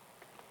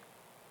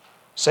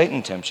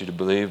 Satan tempts you to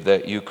believe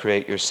that you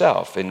create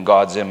yourself in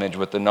God's image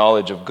with the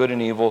knowledge of good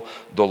and evil,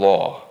 the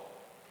law.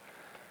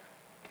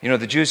 You know,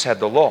 the Jews had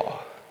the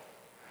law,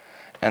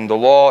 and the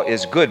law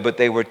is good, but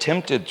they were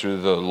tempted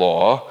through the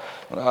law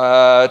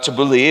to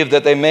believe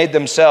that they made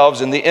themselves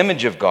in the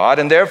image of God,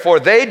 and therefore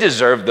they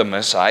deserved the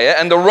Messiah,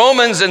 and the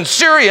Romans and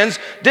Syrians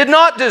did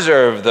not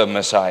deserve the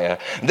Messiah.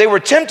 They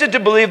were tempted to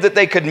believe that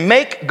they could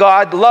make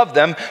God love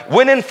them,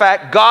 when in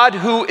fact God,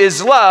 who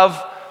is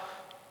love,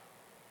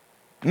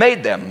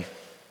 made them.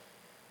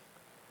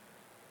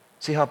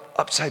 See how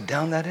upside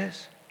down that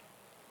is?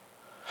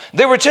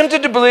 They were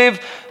tempted to believe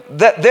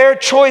that their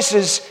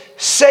choices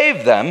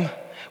saved them,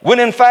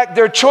 when in fact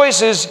their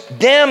choices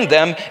damned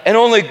them, and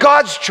only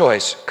God's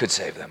choice could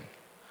save them.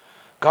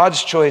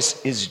 God's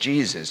choice is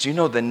Jesus. You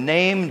know, the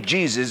name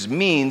Jesus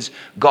means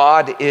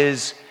God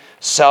is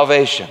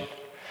salvation.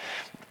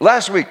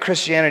 Last week,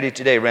 Christianity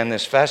Today ran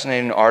this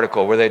fascinating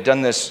article where they'd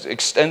done this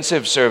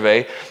extensive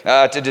survey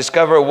to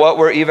discover what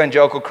were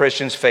evangelical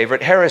Christians'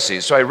 favorite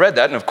heresies. So I read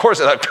that, and of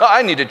course I thought,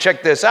 I need to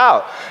check this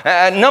out.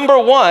 Number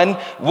one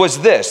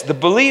was this: the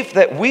belief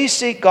that we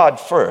seek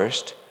God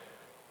first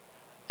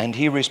and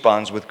He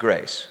responds with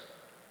grace.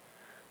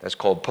 That's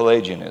called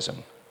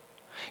Pelagianism.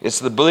 It's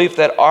the belief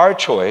that our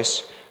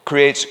choice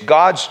creates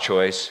God's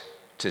choice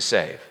to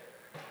save,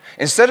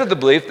 instead of the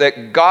belief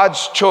that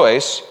God's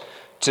choice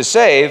to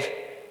save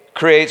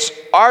creates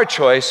our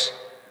choice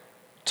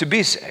to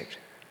be saved.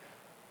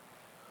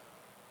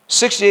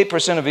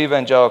 68% of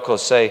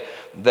evangelicals say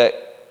that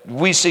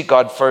we seek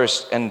God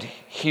first and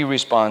He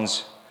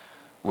responds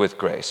with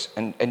grace.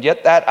 And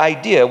yet that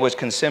idea was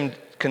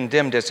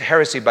condemned as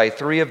heresy by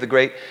three of the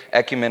great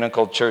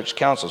ecumenical church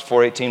councils,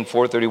 418,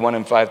 431,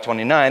 and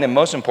 529. And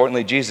most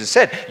importantly, Jesus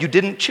said, "You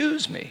didn't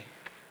choose me.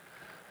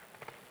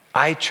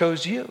 I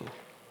chose you."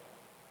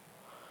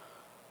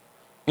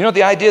 You know,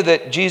 the idea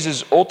that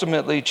Jesus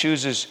ultimately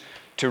chooses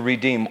to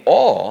redeem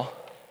all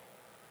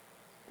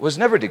was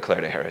never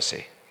declared a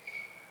heresy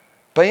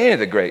by any of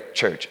the great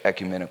church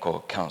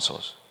ecumenical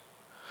councils.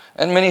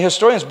 And many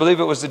historians believe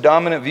it was the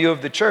dominant view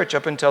of the church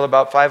up until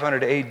about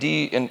 500 AD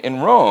in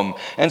Rome.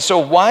 And so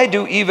why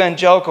do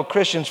evangelical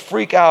Christians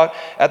freak out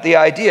at the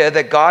idea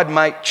that God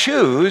might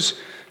choose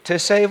to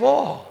save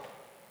all?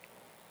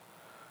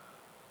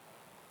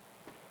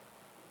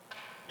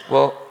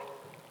 Well,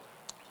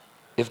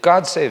 if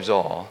God saves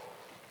all,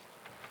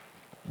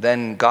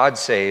 then God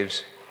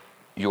saves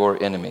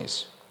your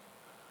enemies,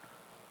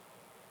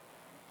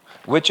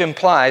 which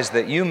implies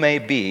that you may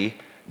be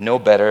no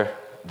better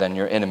than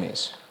your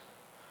enemies,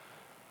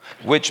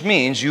 which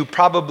means you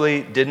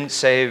probably didn't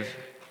save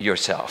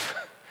yourself.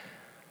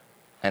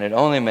 And it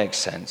only makes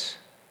sense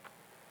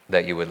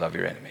that you would love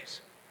your enemies.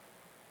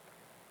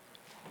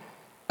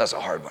 That's a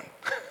hard one.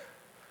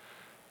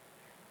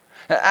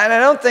 And I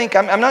don't think,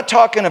 I'm not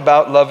talking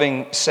about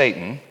loving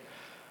Satan,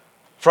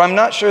 for I'm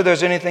not sure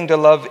there's anything to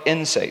love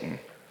in Satan.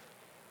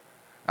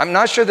 I'm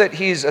not sure that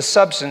he's a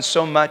substance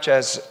so much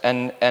as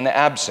an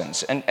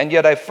absence. And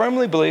yet I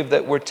firmly believe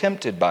that we're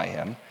tempted by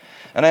him.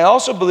 And I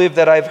also believe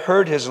that I've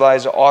heard his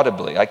lies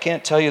audibly. I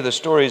can't tell you the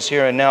stories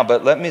here and now,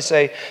 but let me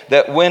say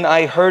that when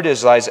I heard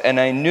his lies and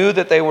I knew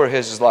that they were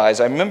his lies,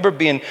 I remember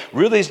being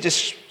really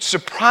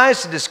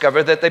surprised to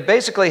discover that they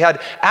basically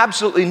had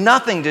absolutely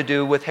nothing to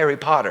do with Harry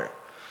Potter,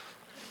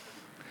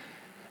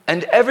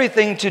 and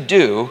everything to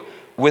do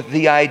with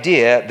the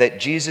idea that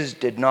Jesus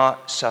did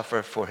not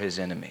suffer for his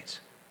enemies.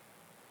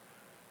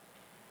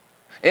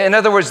 In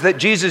other words, that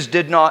Jesus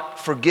did not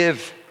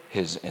forgive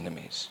his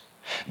enemies.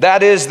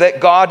 That is, that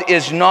God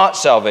is not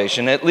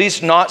salvation, at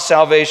least not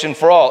salvation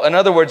for all. In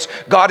other words,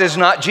 God is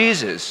not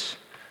Jesus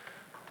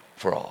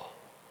for all.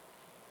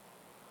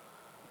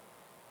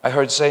 I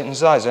heard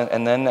Satan's lies,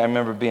 and then I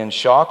remember being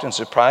shocked and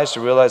surprised to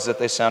realize that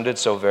they sounded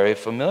so very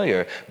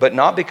familiar. But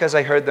not because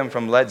I heard them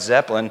from Led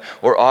Zeppelin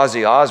or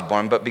Ozzy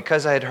Osbourne, but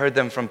because I had heard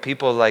them from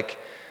people like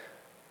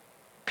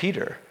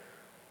Peter.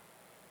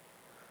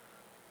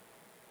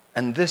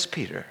 And this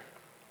Peter.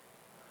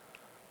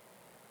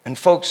 And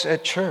folks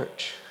at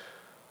church.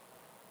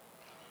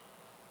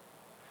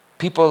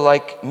 People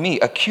like me,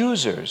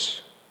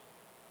 accusers.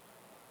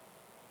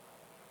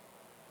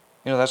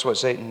 You know, that's what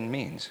Satan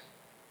means.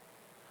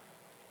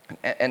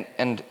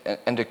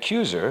 And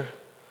accuser,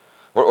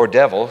 or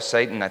devil,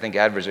 Satan, I think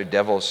adversary,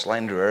 devil,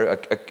 slanderer,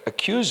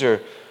 accusers,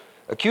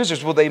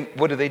 well,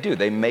 what do?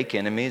 They make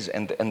enemies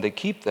and they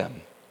keep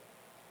them.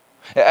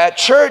 At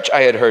church,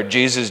 I had heard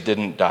Jesus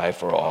didn't die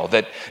for all,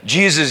 that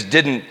Jesus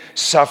didn't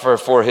suffer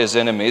for his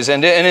enemies.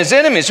 And his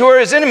enemies, who are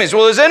his enemies?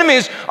 Well, his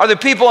enemies are the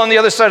people on the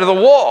other side of the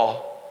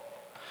wall.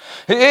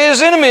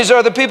 His enemies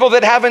are the people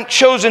that haven't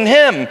chosen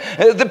him.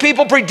 The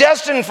people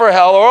predestined for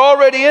hell are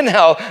already in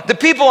hell. The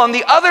people on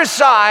the other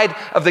side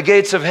of the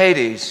gates of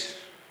Hades.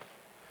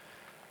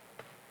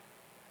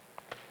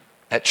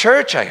 At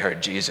church, I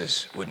heard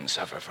Jesus wouldn't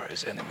suffer for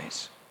his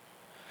enemies.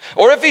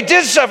 Or if he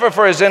did suffer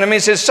for his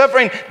enemies, his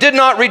suffering did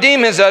not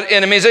redeem his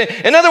enemies.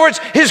 In other words,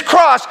 his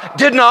cross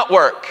did not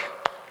work.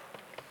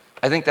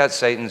 I think that's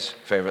Satan's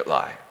favorite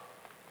lie.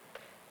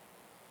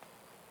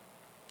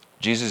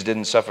 Jesus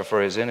didn't suffer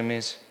for his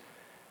enemies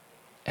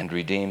and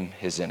redeem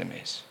his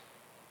enemies.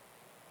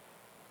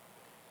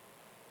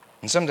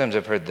 And sometimes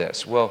I've heard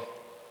this, well,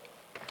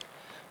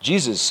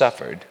 Jesus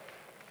suffered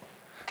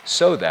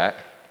so that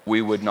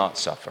we would not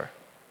suffer.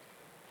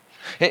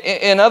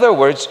 In other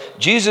words,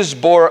 Jesus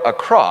bore a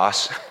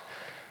cross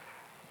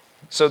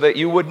so that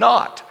you would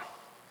not.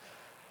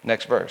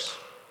 Next verse.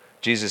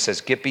 Jesus says,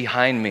 "Get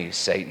behind me,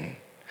 Satan.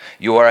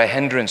 You are a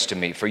hindrance to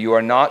me, for you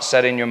are not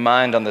setting your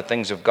mind on the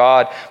things of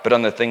God, but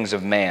on the things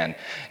of man."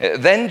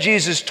 Then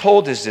Jesus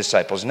told his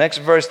disciples, next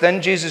verse,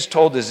 then Jesus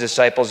told his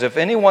disciples, "If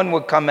anyone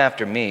would come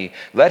after me,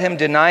 let him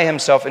deny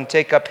himself and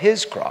take up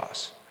his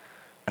cross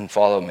and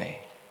follow me.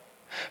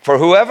 For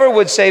whoever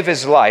would save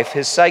his life,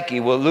 his psyche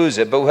will lose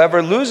it. But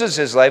whoever loses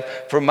his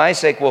life for my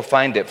sake will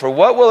find it. For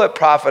what will it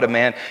profit a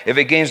man if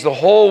he gains the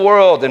whole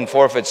world and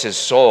forfeits his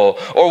soul?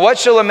 Or what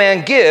shall a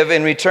man give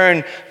in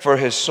return for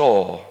his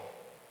soul?"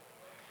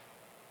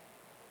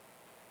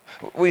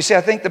 Well, you see,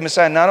 I think the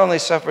Messiah not only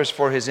suffers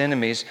for his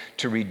enemies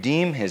to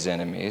redeem his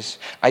enemies,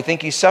 I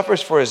think he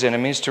suffers for his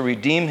enemies to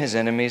redeem his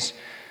enemies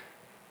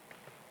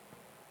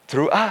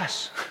through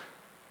us.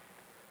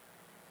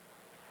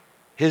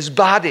 His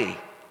body.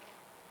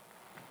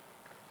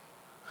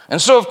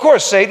 And so, of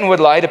course, Satan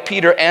would lie to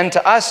Peter and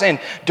to us, saying,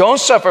 don't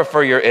suffer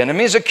for your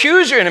enemies,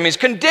 accuse your enemies,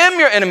 condemn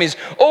your enemies,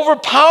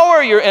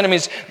 overpower your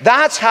enemies.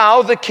 That's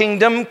how the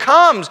kingdom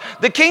comes.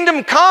 The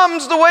kingdom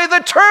comes the way the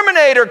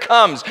Terminator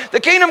comes.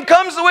 The kingdom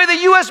comes the way the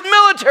U.S.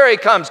 military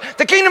comes.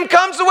 The kingdom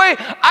comes the way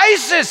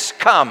ISIS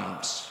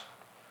comes.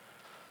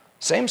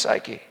 Same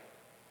psyche.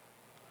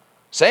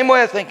 Same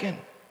way of thinking.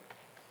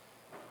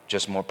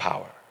 Just more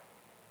power.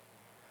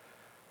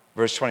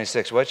 Verse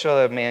 26, what shall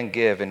a man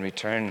give in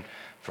return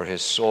for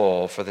his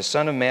soul? For the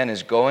Son of Man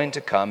is going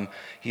to come.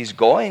 He's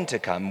going to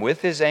come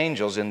with his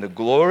angels in the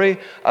glory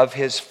of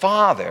his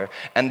Father,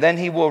 and then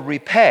he will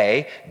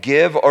repay,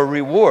 give, or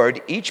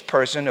reward each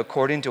person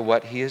according to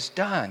what he has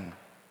done.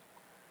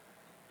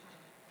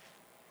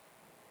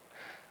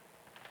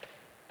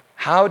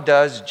 How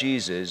does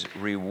Jesus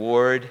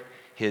reward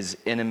his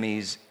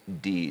enemies'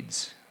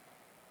 deeds?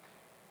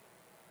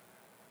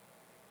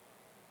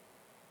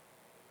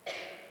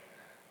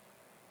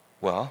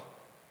 Well,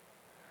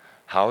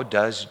 how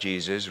does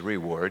Jesus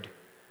reward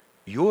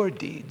your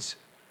deeds?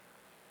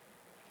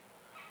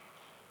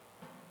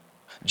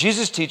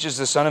 Jesus teaches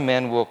the Son of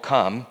Man will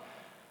come,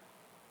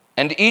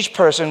 and each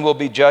person will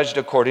be judged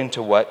according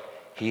to what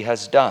he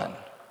has done.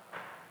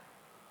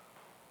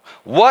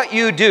 What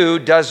you do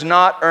does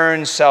not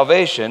earn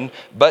salvation,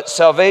 but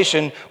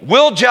salvation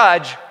will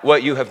judge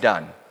what you have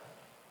done.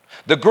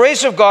 The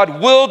grace of God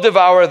will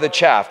devour the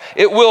chaff.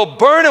 It will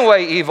burn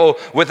away evil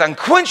with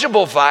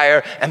unquenchable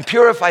fire and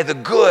purify the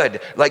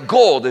good, like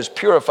gold is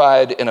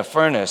purified in a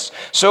furnace.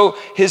 So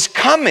his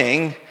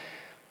coming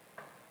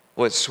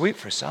was sweet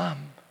for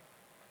some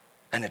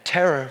and a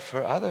terror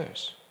for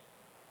others.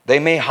 They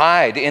may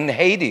hide in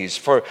Hades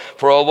for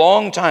a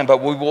long time,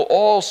 but we will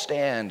all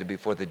stand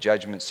before the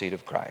judgment seat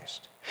of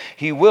Christ.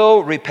 He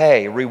will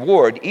repay,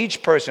 reward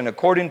each person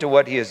according to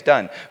what he has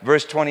done.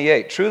 Verse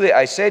 28, truly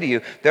I say to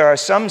you, there are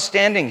some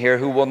standing here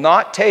who will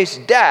not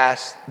taste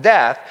death.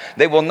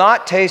 They will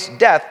not taste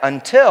death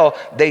until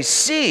they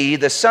see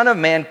the Son of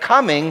Man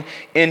coming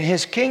in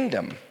his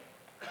kingdom.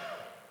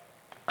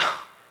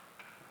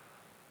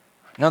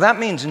 Now that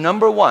means,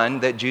 number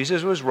one, that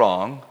Jesus was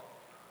wrong,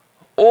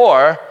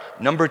 or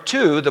number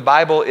two, the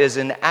Bible is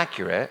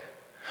inaccurate,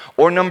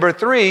 or number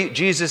three,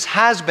 Jesus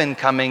has been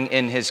coming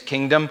in his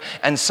kingdom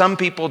and some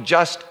people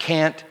just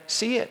can't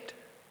see it.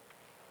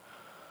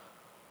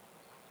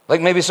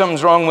 Like maybe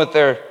something's wrong with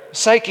their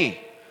psyche.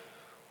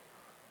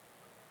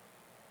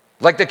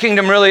 Like the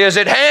kingdom really is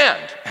at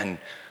hand and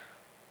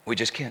we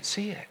just can't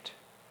see it.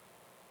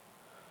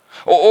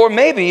 Or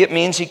maybe it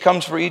means he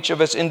comes for each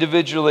of us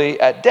individually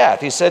at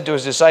death. He said to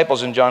his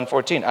disciples in John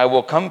 14, I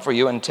will come for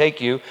you and take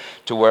you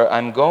to where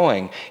I'm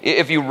going.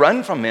 If you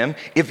run from him,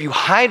 if you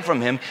hide from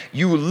him,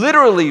 you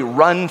literally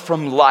run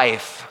from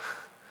life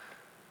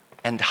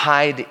and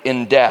hide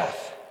in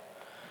death.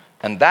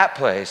 And that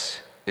place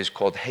is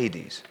called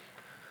Hades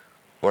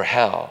or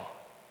hell.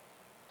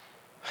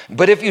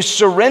 But if you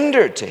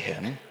surrender to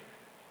him,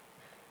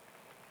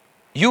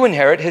 you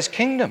inherit his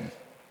kingdom.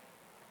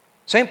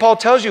 St. Paul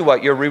tells you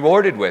what you're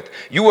rewarded with.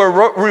 You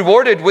are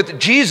rewarded with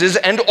Jesus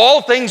and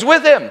all things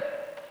with him.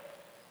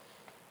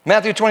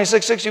 Matthew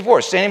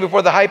 26:64, standing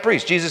before the high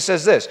priest, Jesus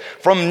says this,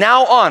 from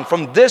now on,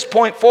 from this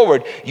point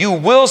forward, you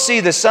will see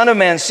the Son of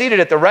Man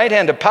seated at the right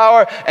hand of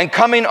power and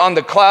coming on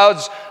the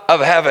clouds of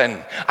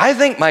heaven. I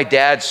think my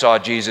dad saw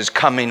Jesus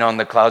coming on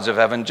the clouds of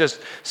heaven just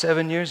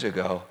 7 years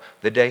ago,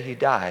 the day he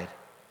died.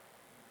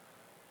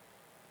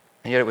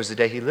 And yet it was the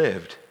day he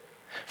lived.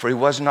 For he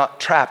was not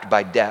trapped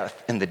by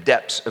death in the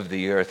depths of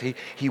the earth.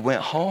 He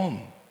went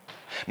home.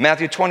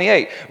 Matthew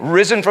 28,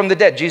 risen from the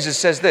dead. Jesus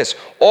says this,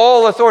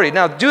 all authority.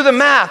 Now do the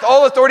math.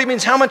 All authority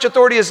means how much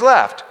authority is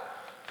left?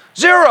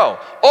 Zero.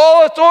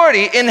 All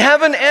authority in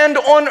heaven and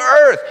on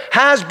earth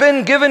has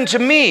been given to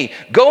me.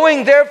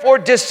 Going, therefore,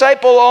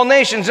 disciple all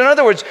nations. In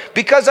other words,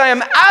 because I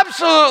am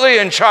absolutely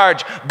in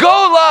charge, go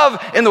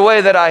love in the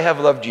way that I have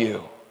loved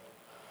you.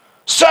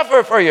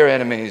 Suffer for your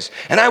enemies,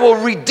 and I will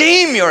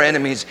redeem your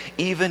enemies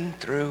even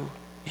through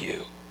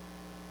you.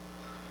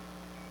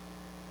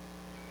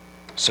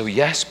 So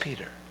yes,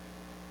 Peter.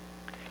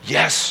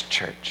 Yes,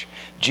 church.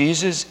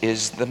 Jesus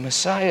is the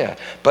Messiah.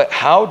 But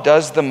how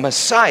does the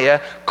Messiah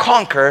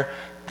conquer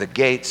the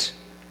gates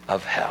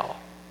of hell?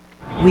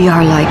 We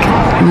are like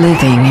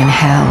living in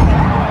hell.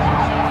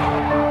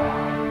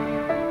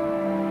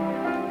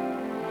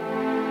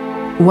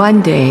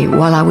 One day,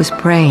 while I was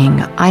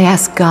praying, I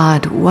asked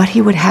God what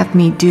He would have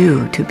me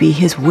do to be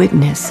His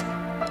witness.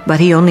 But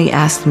He only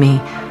asked me,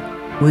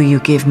 "Will you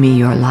give me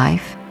your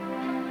life?"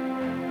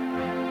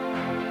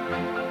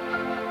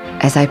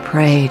 As I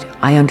prayed,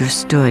 I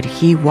understood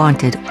He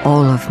wanted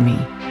all of me.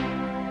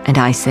 And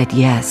I said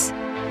yes.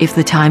 If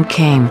the time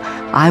came,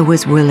 I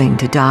was willing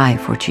to die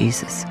for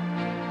Jesus.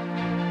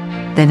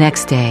 The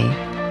next day,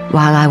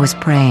 while I was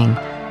praying,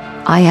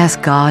 I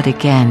asked God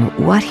again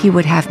what He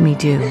would have me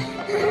do.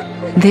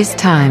 This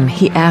time,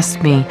 He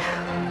asked me,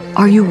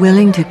 "Are you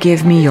willing to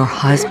give me your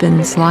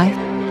husband's life?"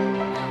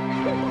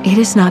 It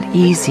is not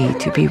easy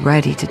to be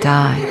ready to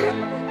die.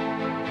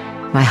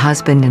 My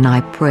husband and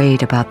I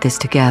prayed about this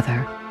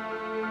together.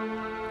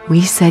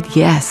 We said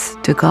yes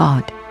to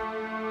God.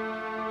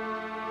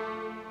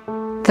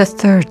 The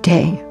third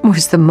day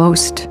was the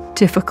most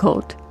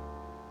difficult.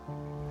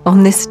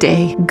 On this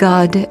day,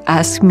 God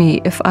asked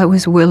me if I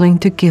was willing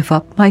to give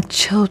up my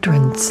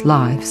children's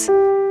lives.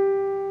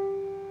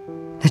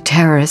 The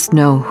terrorists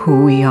know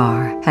who we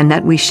are and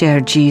that we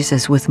share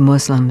Jesus with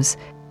Muslims.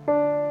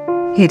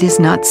 It is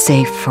not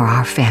safe for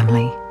our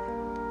family.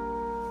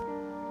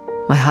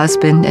 My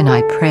husband and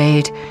I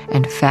prayed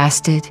and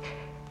fasted,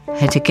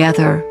 and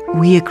together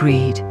we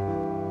agreed.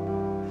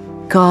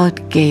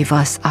 God gave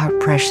us our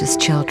precious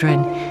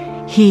children.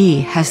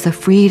 He has the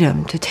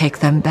freedom to take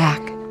them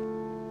back.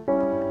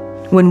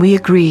 When we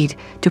agreed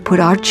to put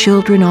our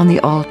children on the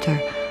altar,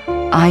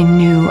 I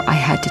knew I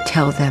had to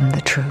tell them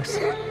the truth.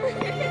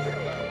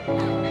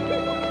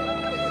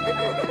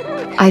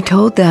 I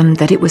told them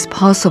that it was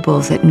possible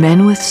that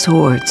men with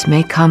swords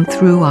may come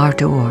through our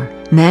door,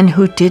 men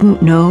who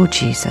didn't know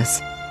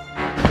Jesus.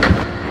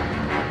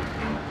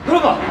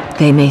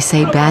 They may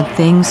say bad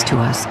things to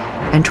us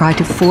and try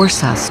to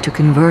force us to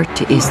convert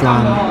to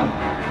Islam.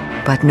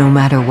 But no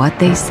matter what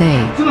they say,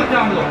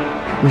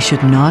 we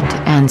should not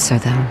answer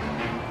them.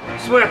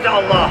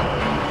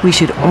 We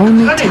should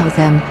only tell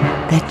them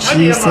that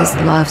Jesus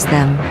loves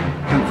them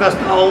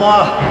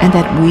and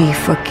that we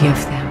forgive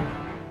them.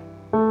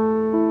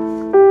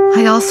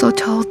 I also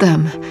told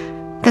them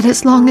that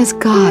as long as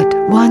God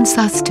wants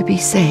us to be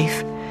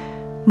safe,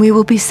 we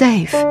will be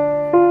safe,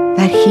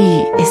 that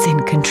He is in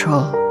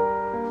control.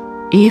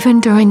 Even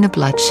during the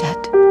bloodshed,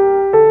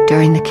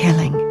 during the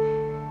killing,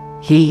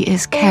 He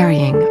is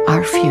carrying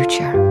our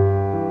future.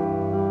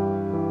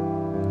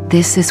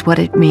 This is what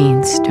it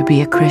means to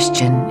be a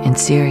Christian in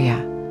Syria.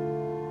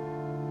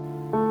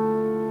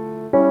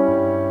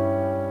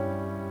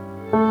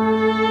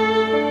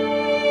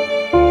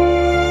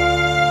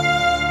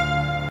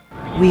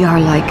 We are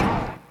like...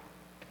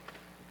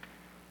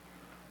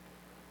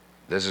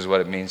 This is what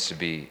it means to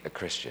be a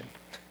Christian.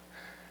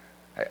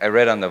 I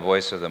read on the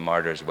Voice of the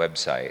Martyrs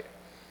website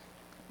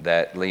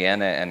that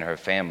Leanna and her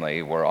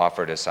family were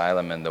offered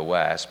asylum in the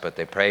West, but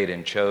they prayed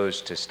and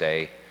chose to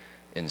stay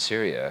in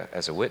Syria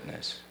as a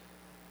witness.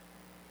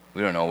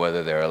 We don't know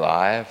whether they're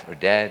alive or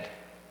dead.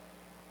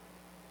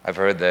 I've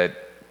heard that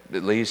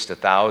at least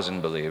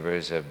 1,000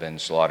 believers have been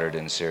slaughtered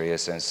in Syria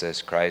since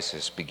this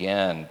crisis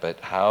began, but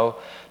how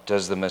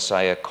does the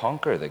Messiah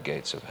conquer the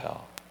gates of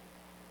hell?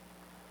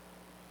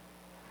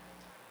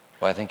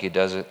 Well, I think He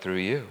does it through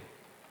you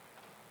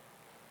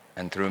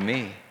and through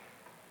me.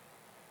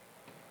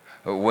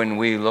 When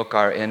we look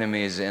our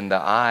enemies in the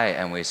eye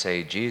and we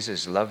say,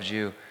 Jesus loves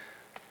you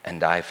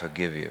and I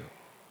forgive you.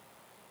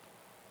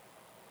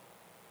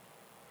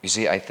 You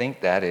see, I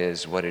think that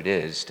is what it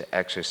is to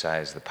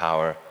exercise the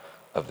power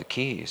of the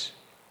keys.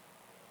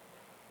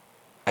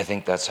 I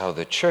think that's how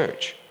the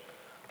church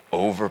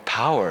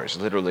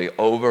literally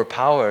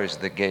overpowers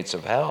the gates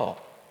of hell.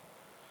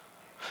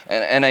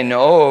 And I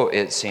know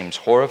it seems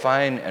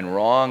horrifying and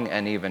wrong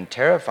and even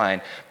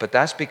terrifying, but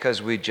that's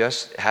because we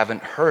just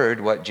haven't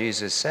heard what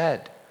Jesus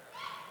said.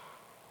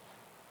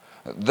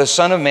 The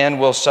Son of Man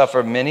will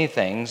suffer many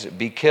things,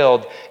 be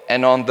killed,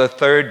 and on the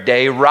third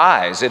day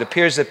rise. It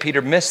appears that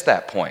Peter missed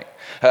that point.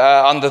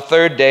 On the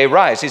third day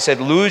rise. He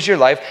said, lose your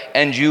life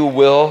and you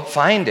will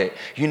find it.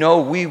 You know,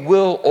 we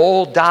will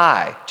all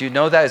die. Do you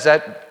know that? Is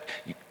that,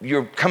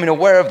 you're coming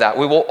aware of that?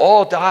 We will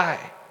all die.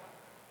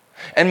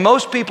 And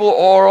most people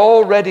are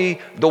already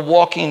the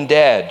walking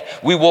dead.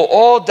 We will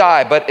all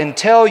die, but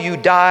until you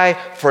die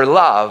for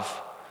love,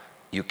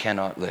 you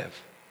cannot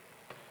live.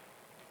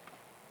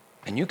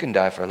 And you can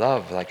die for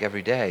love like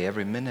every day,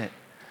 every minute.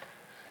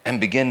 and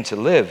begin to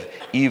live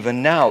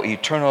even now,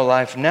 eternal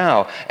life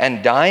now.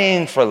 And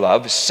dying for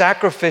love,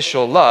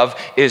 sacrificial love,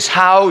 is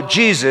how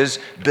Jesus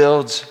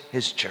builds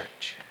his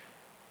church.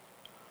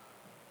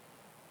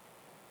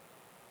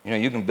 You know,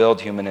 you can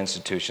build human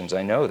institutions.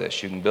 I know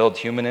this. You can build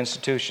human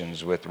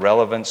institutions with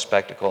relevance,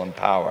 spectacle, and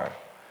power.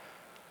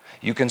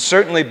 You can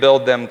certainly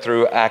build them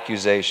through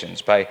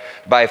accusations,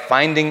 by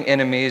finding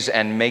enemies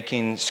and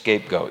making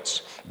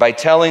scapegoats, by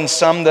telling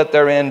some that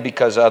they're in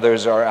because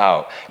others are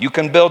out. You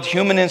can build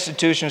human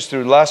institutions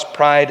through lust,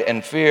 pride,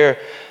 and fear,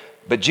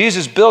 but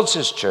Jesus builds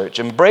his church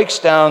and breaks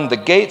down the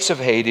gates of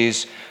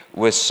Hades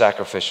with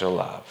sacrificial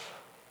love.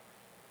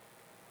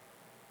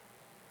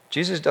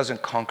 Jesus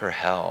doesn't conquer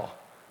hell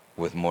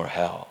with more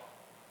hell.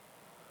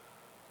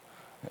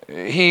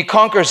 He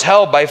conquers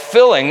hell by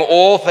filling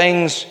all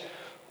things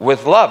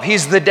with love.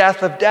 He's the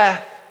death of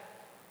death.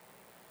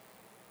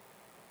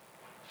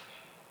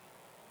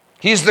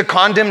 He's the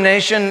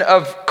condemnation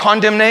of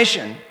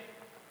condemnation.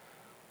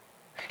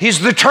 He's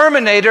the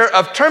terminator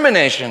of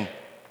termination.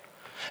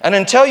 And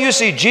until you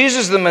see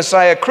Jesus the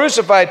Messiah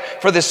crucified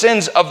for the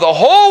sins of the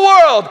whole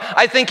world,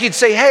 I think he'd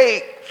say,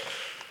 hey,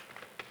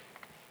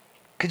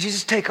 could you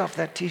just take off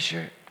that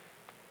t-shirt?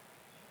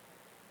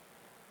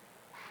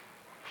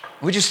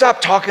 Would you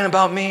stop talking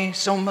about me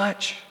so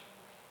much?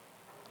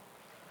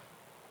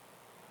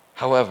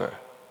 However,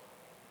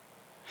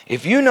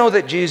 if you know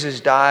that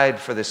Jesus died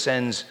for the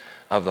sins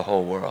of the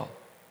whole world,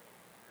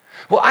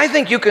 well, I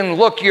think you can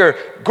look your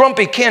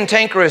grumpy,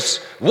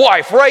 cantankerous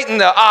wife right in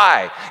the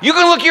eye. You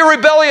can look your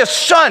rebellious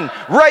son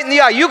right in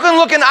the eye. You can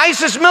look an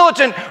ISIS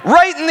militant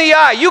right in the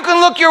eye. You can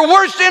look your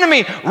worst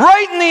enemy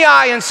right in the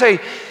eye and say,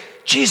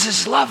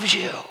 Jesus loves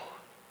you.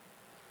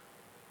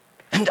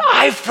 And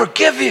I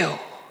forgive you.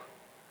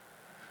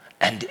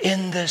 And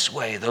in this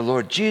way, the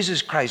Lord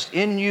Jesus Christ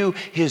in you,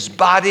 his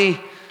body,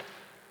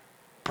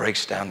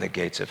 breaks down the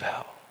gates of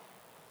hell.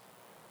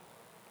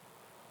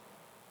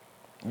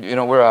 You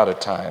know, we're out of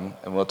time,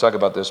 and we'll talk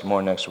about this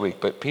more next week,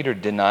 but Peter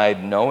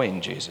denied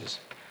knowing Jesus.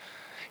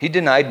 He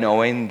denied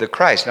knowing the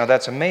Christ. Now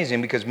that's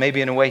amazing because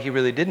maybe in a way he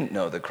really didn't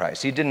know the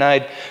Christ. He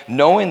denied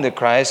knowing the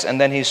Christ, and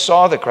then he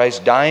saw the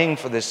Christ dying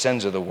for the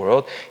sins of the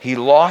world. He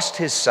lost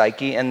his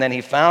psyche, and then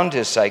he found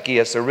his psyche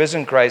as the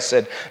risen Christ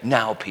said,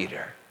 now,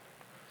 Peter,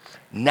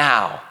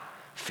 now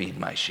feed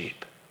my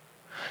sheep.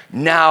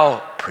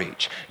 Now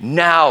preach.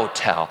 Now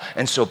tell.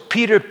 And so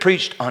Peter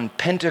preached on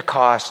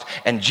Pentecost,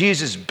 and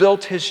Jesus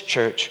built his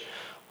church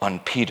on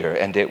Peter.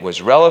 And it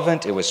was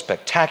relevant, it was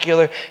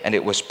spectacular, and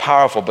it was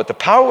powerful. But the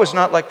power was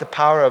not like the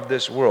power of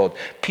this world.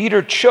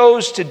 Peter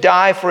chose to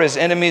die for his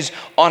enemies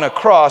on a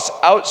cross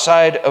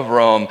outside of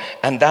Rome,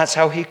 and that's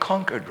how he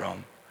conquered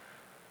Rome.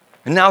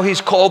 And now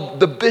he's called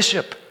the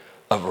Bishop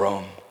of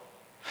Rome.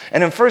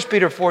 And in 1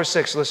 Peter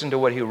 4:6, listen to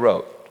what he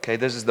wrote. Okay,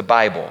 this is the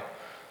Bible.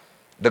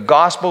 The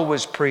gospel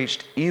was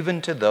preached even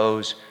to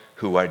those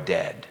who are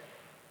dead.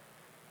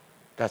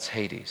 That's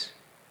Hades.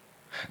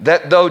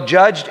 That though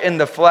judged in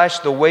the flesh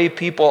the way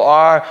people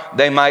are,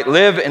 they might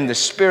live in the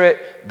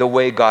spirit the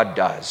way God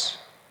does.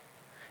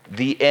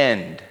 The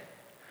end,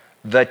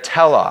 the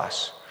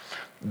telos,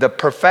 the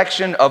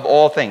perfection of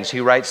all things. He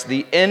writes,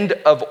 the end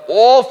of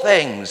all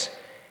things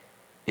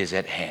is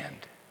at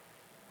hand.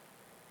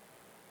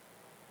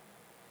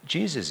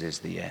 Jesus is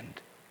the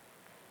end.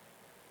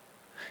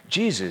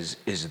 Jesus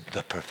is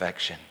the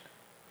perfection.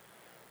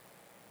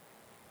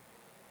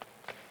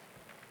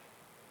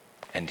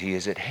 And he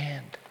is at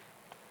hand.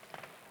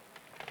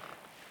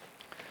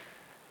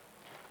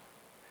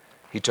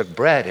 He took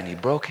bread and he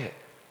broke it,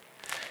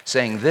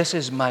 saying, this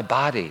is my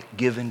body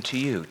given to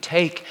you.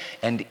 Take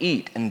and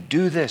eat and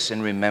do this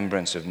in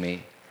remembrance of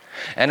me.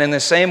 And in the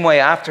same way,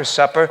 after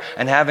supper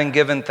and having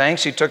given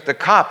thanks, he took the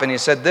cup and he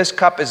said, this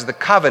cup is the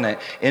covenant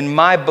in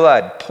my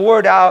blood,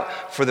 poured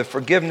out for the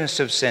forgiveness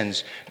of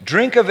sins.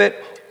 Drink of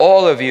it,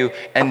 all of you,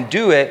 and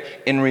do it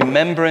in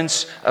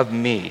remembrance of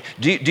me.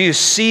 Do you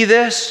see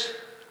this?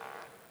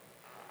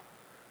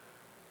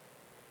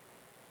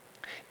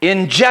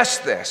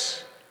 Ingest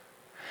this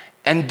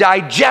and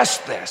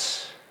digest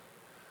this,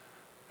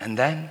 and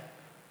then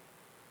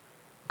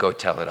go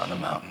tell it on the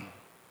mountain,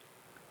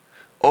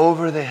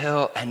 over the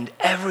hill and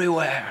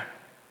everywhere,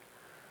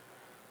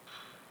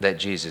 that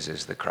Jesus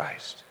is the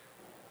Christ.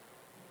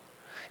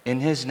 In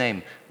his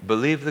name,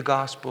 believe the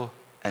gospel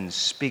and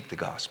speak the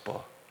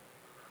gospel.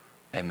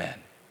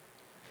 Amen.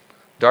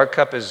 Dark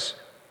cup is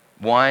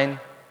wine,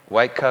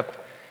 white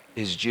cup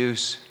is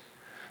juice.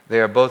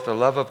 They are both the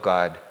love of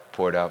God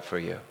poured out for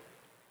you.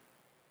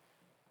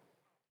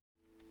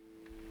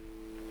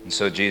 And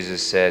so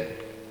Jesus said,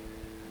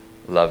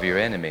 love your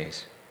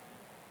enemies.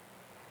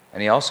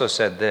 And he also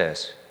said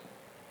this,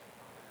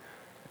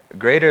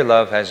 greater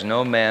love has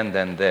no man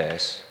than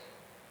this,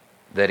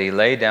 that he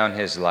lay down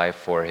his life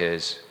for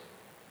his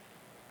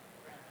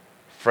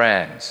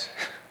friends.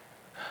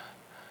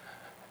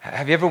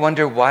 Have you ever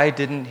wondered why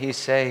didn't he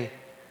say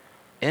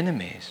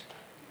enemies?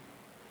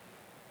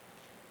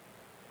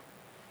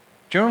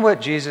 Do you remember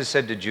what Jesus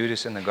said to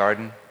Judas in the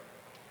garden?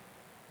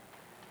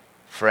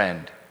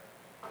 Friend,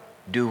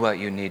 do what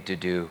you need to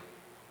do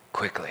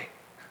quickly.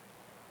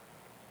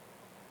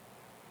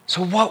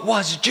 So what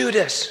was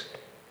Judas?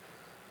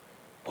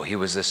 Well, he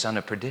was the son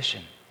of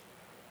perdition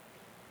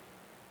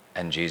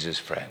and Jesus'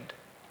 friend.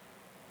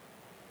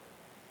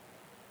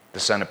 The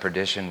son of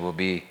perdition will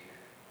be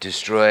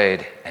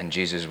destroyed and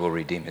Jesus will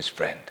redeem his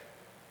friend.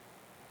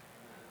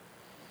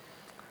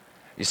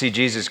 You see,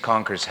 Jesus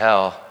conquers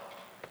hell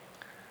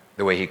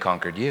the way he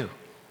conquered you.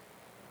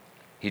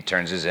 He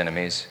turns his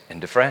enemies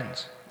into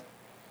friends.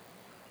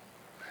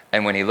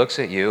 And when he looks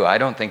at you, I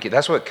don't think,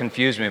 that's what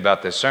confused me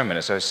about this sermon.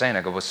 As I was saying,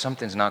 I go, well,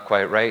 something's not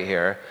quite right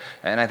here.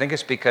 And I think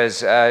it's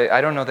because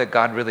I don't know that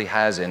God really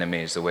has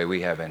enemies the way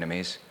we have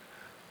enemies.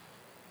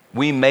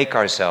 We make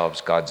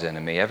ourselves God's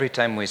enemy. Every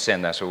time we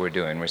sin, that's what we're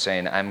doing. We're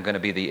saying, I'm going to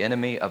be the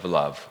enemy of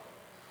love.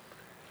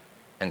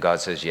 And God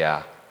says,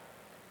 yeah,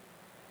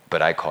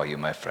 but I call you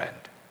my friend.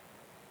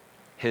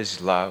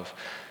 His love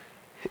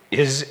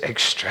is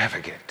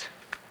extravagant.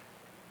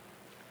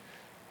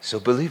 So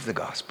believe the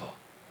gospel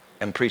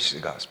and preach the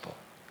gospel.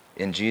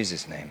 In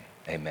Jesus' name,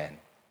 amen.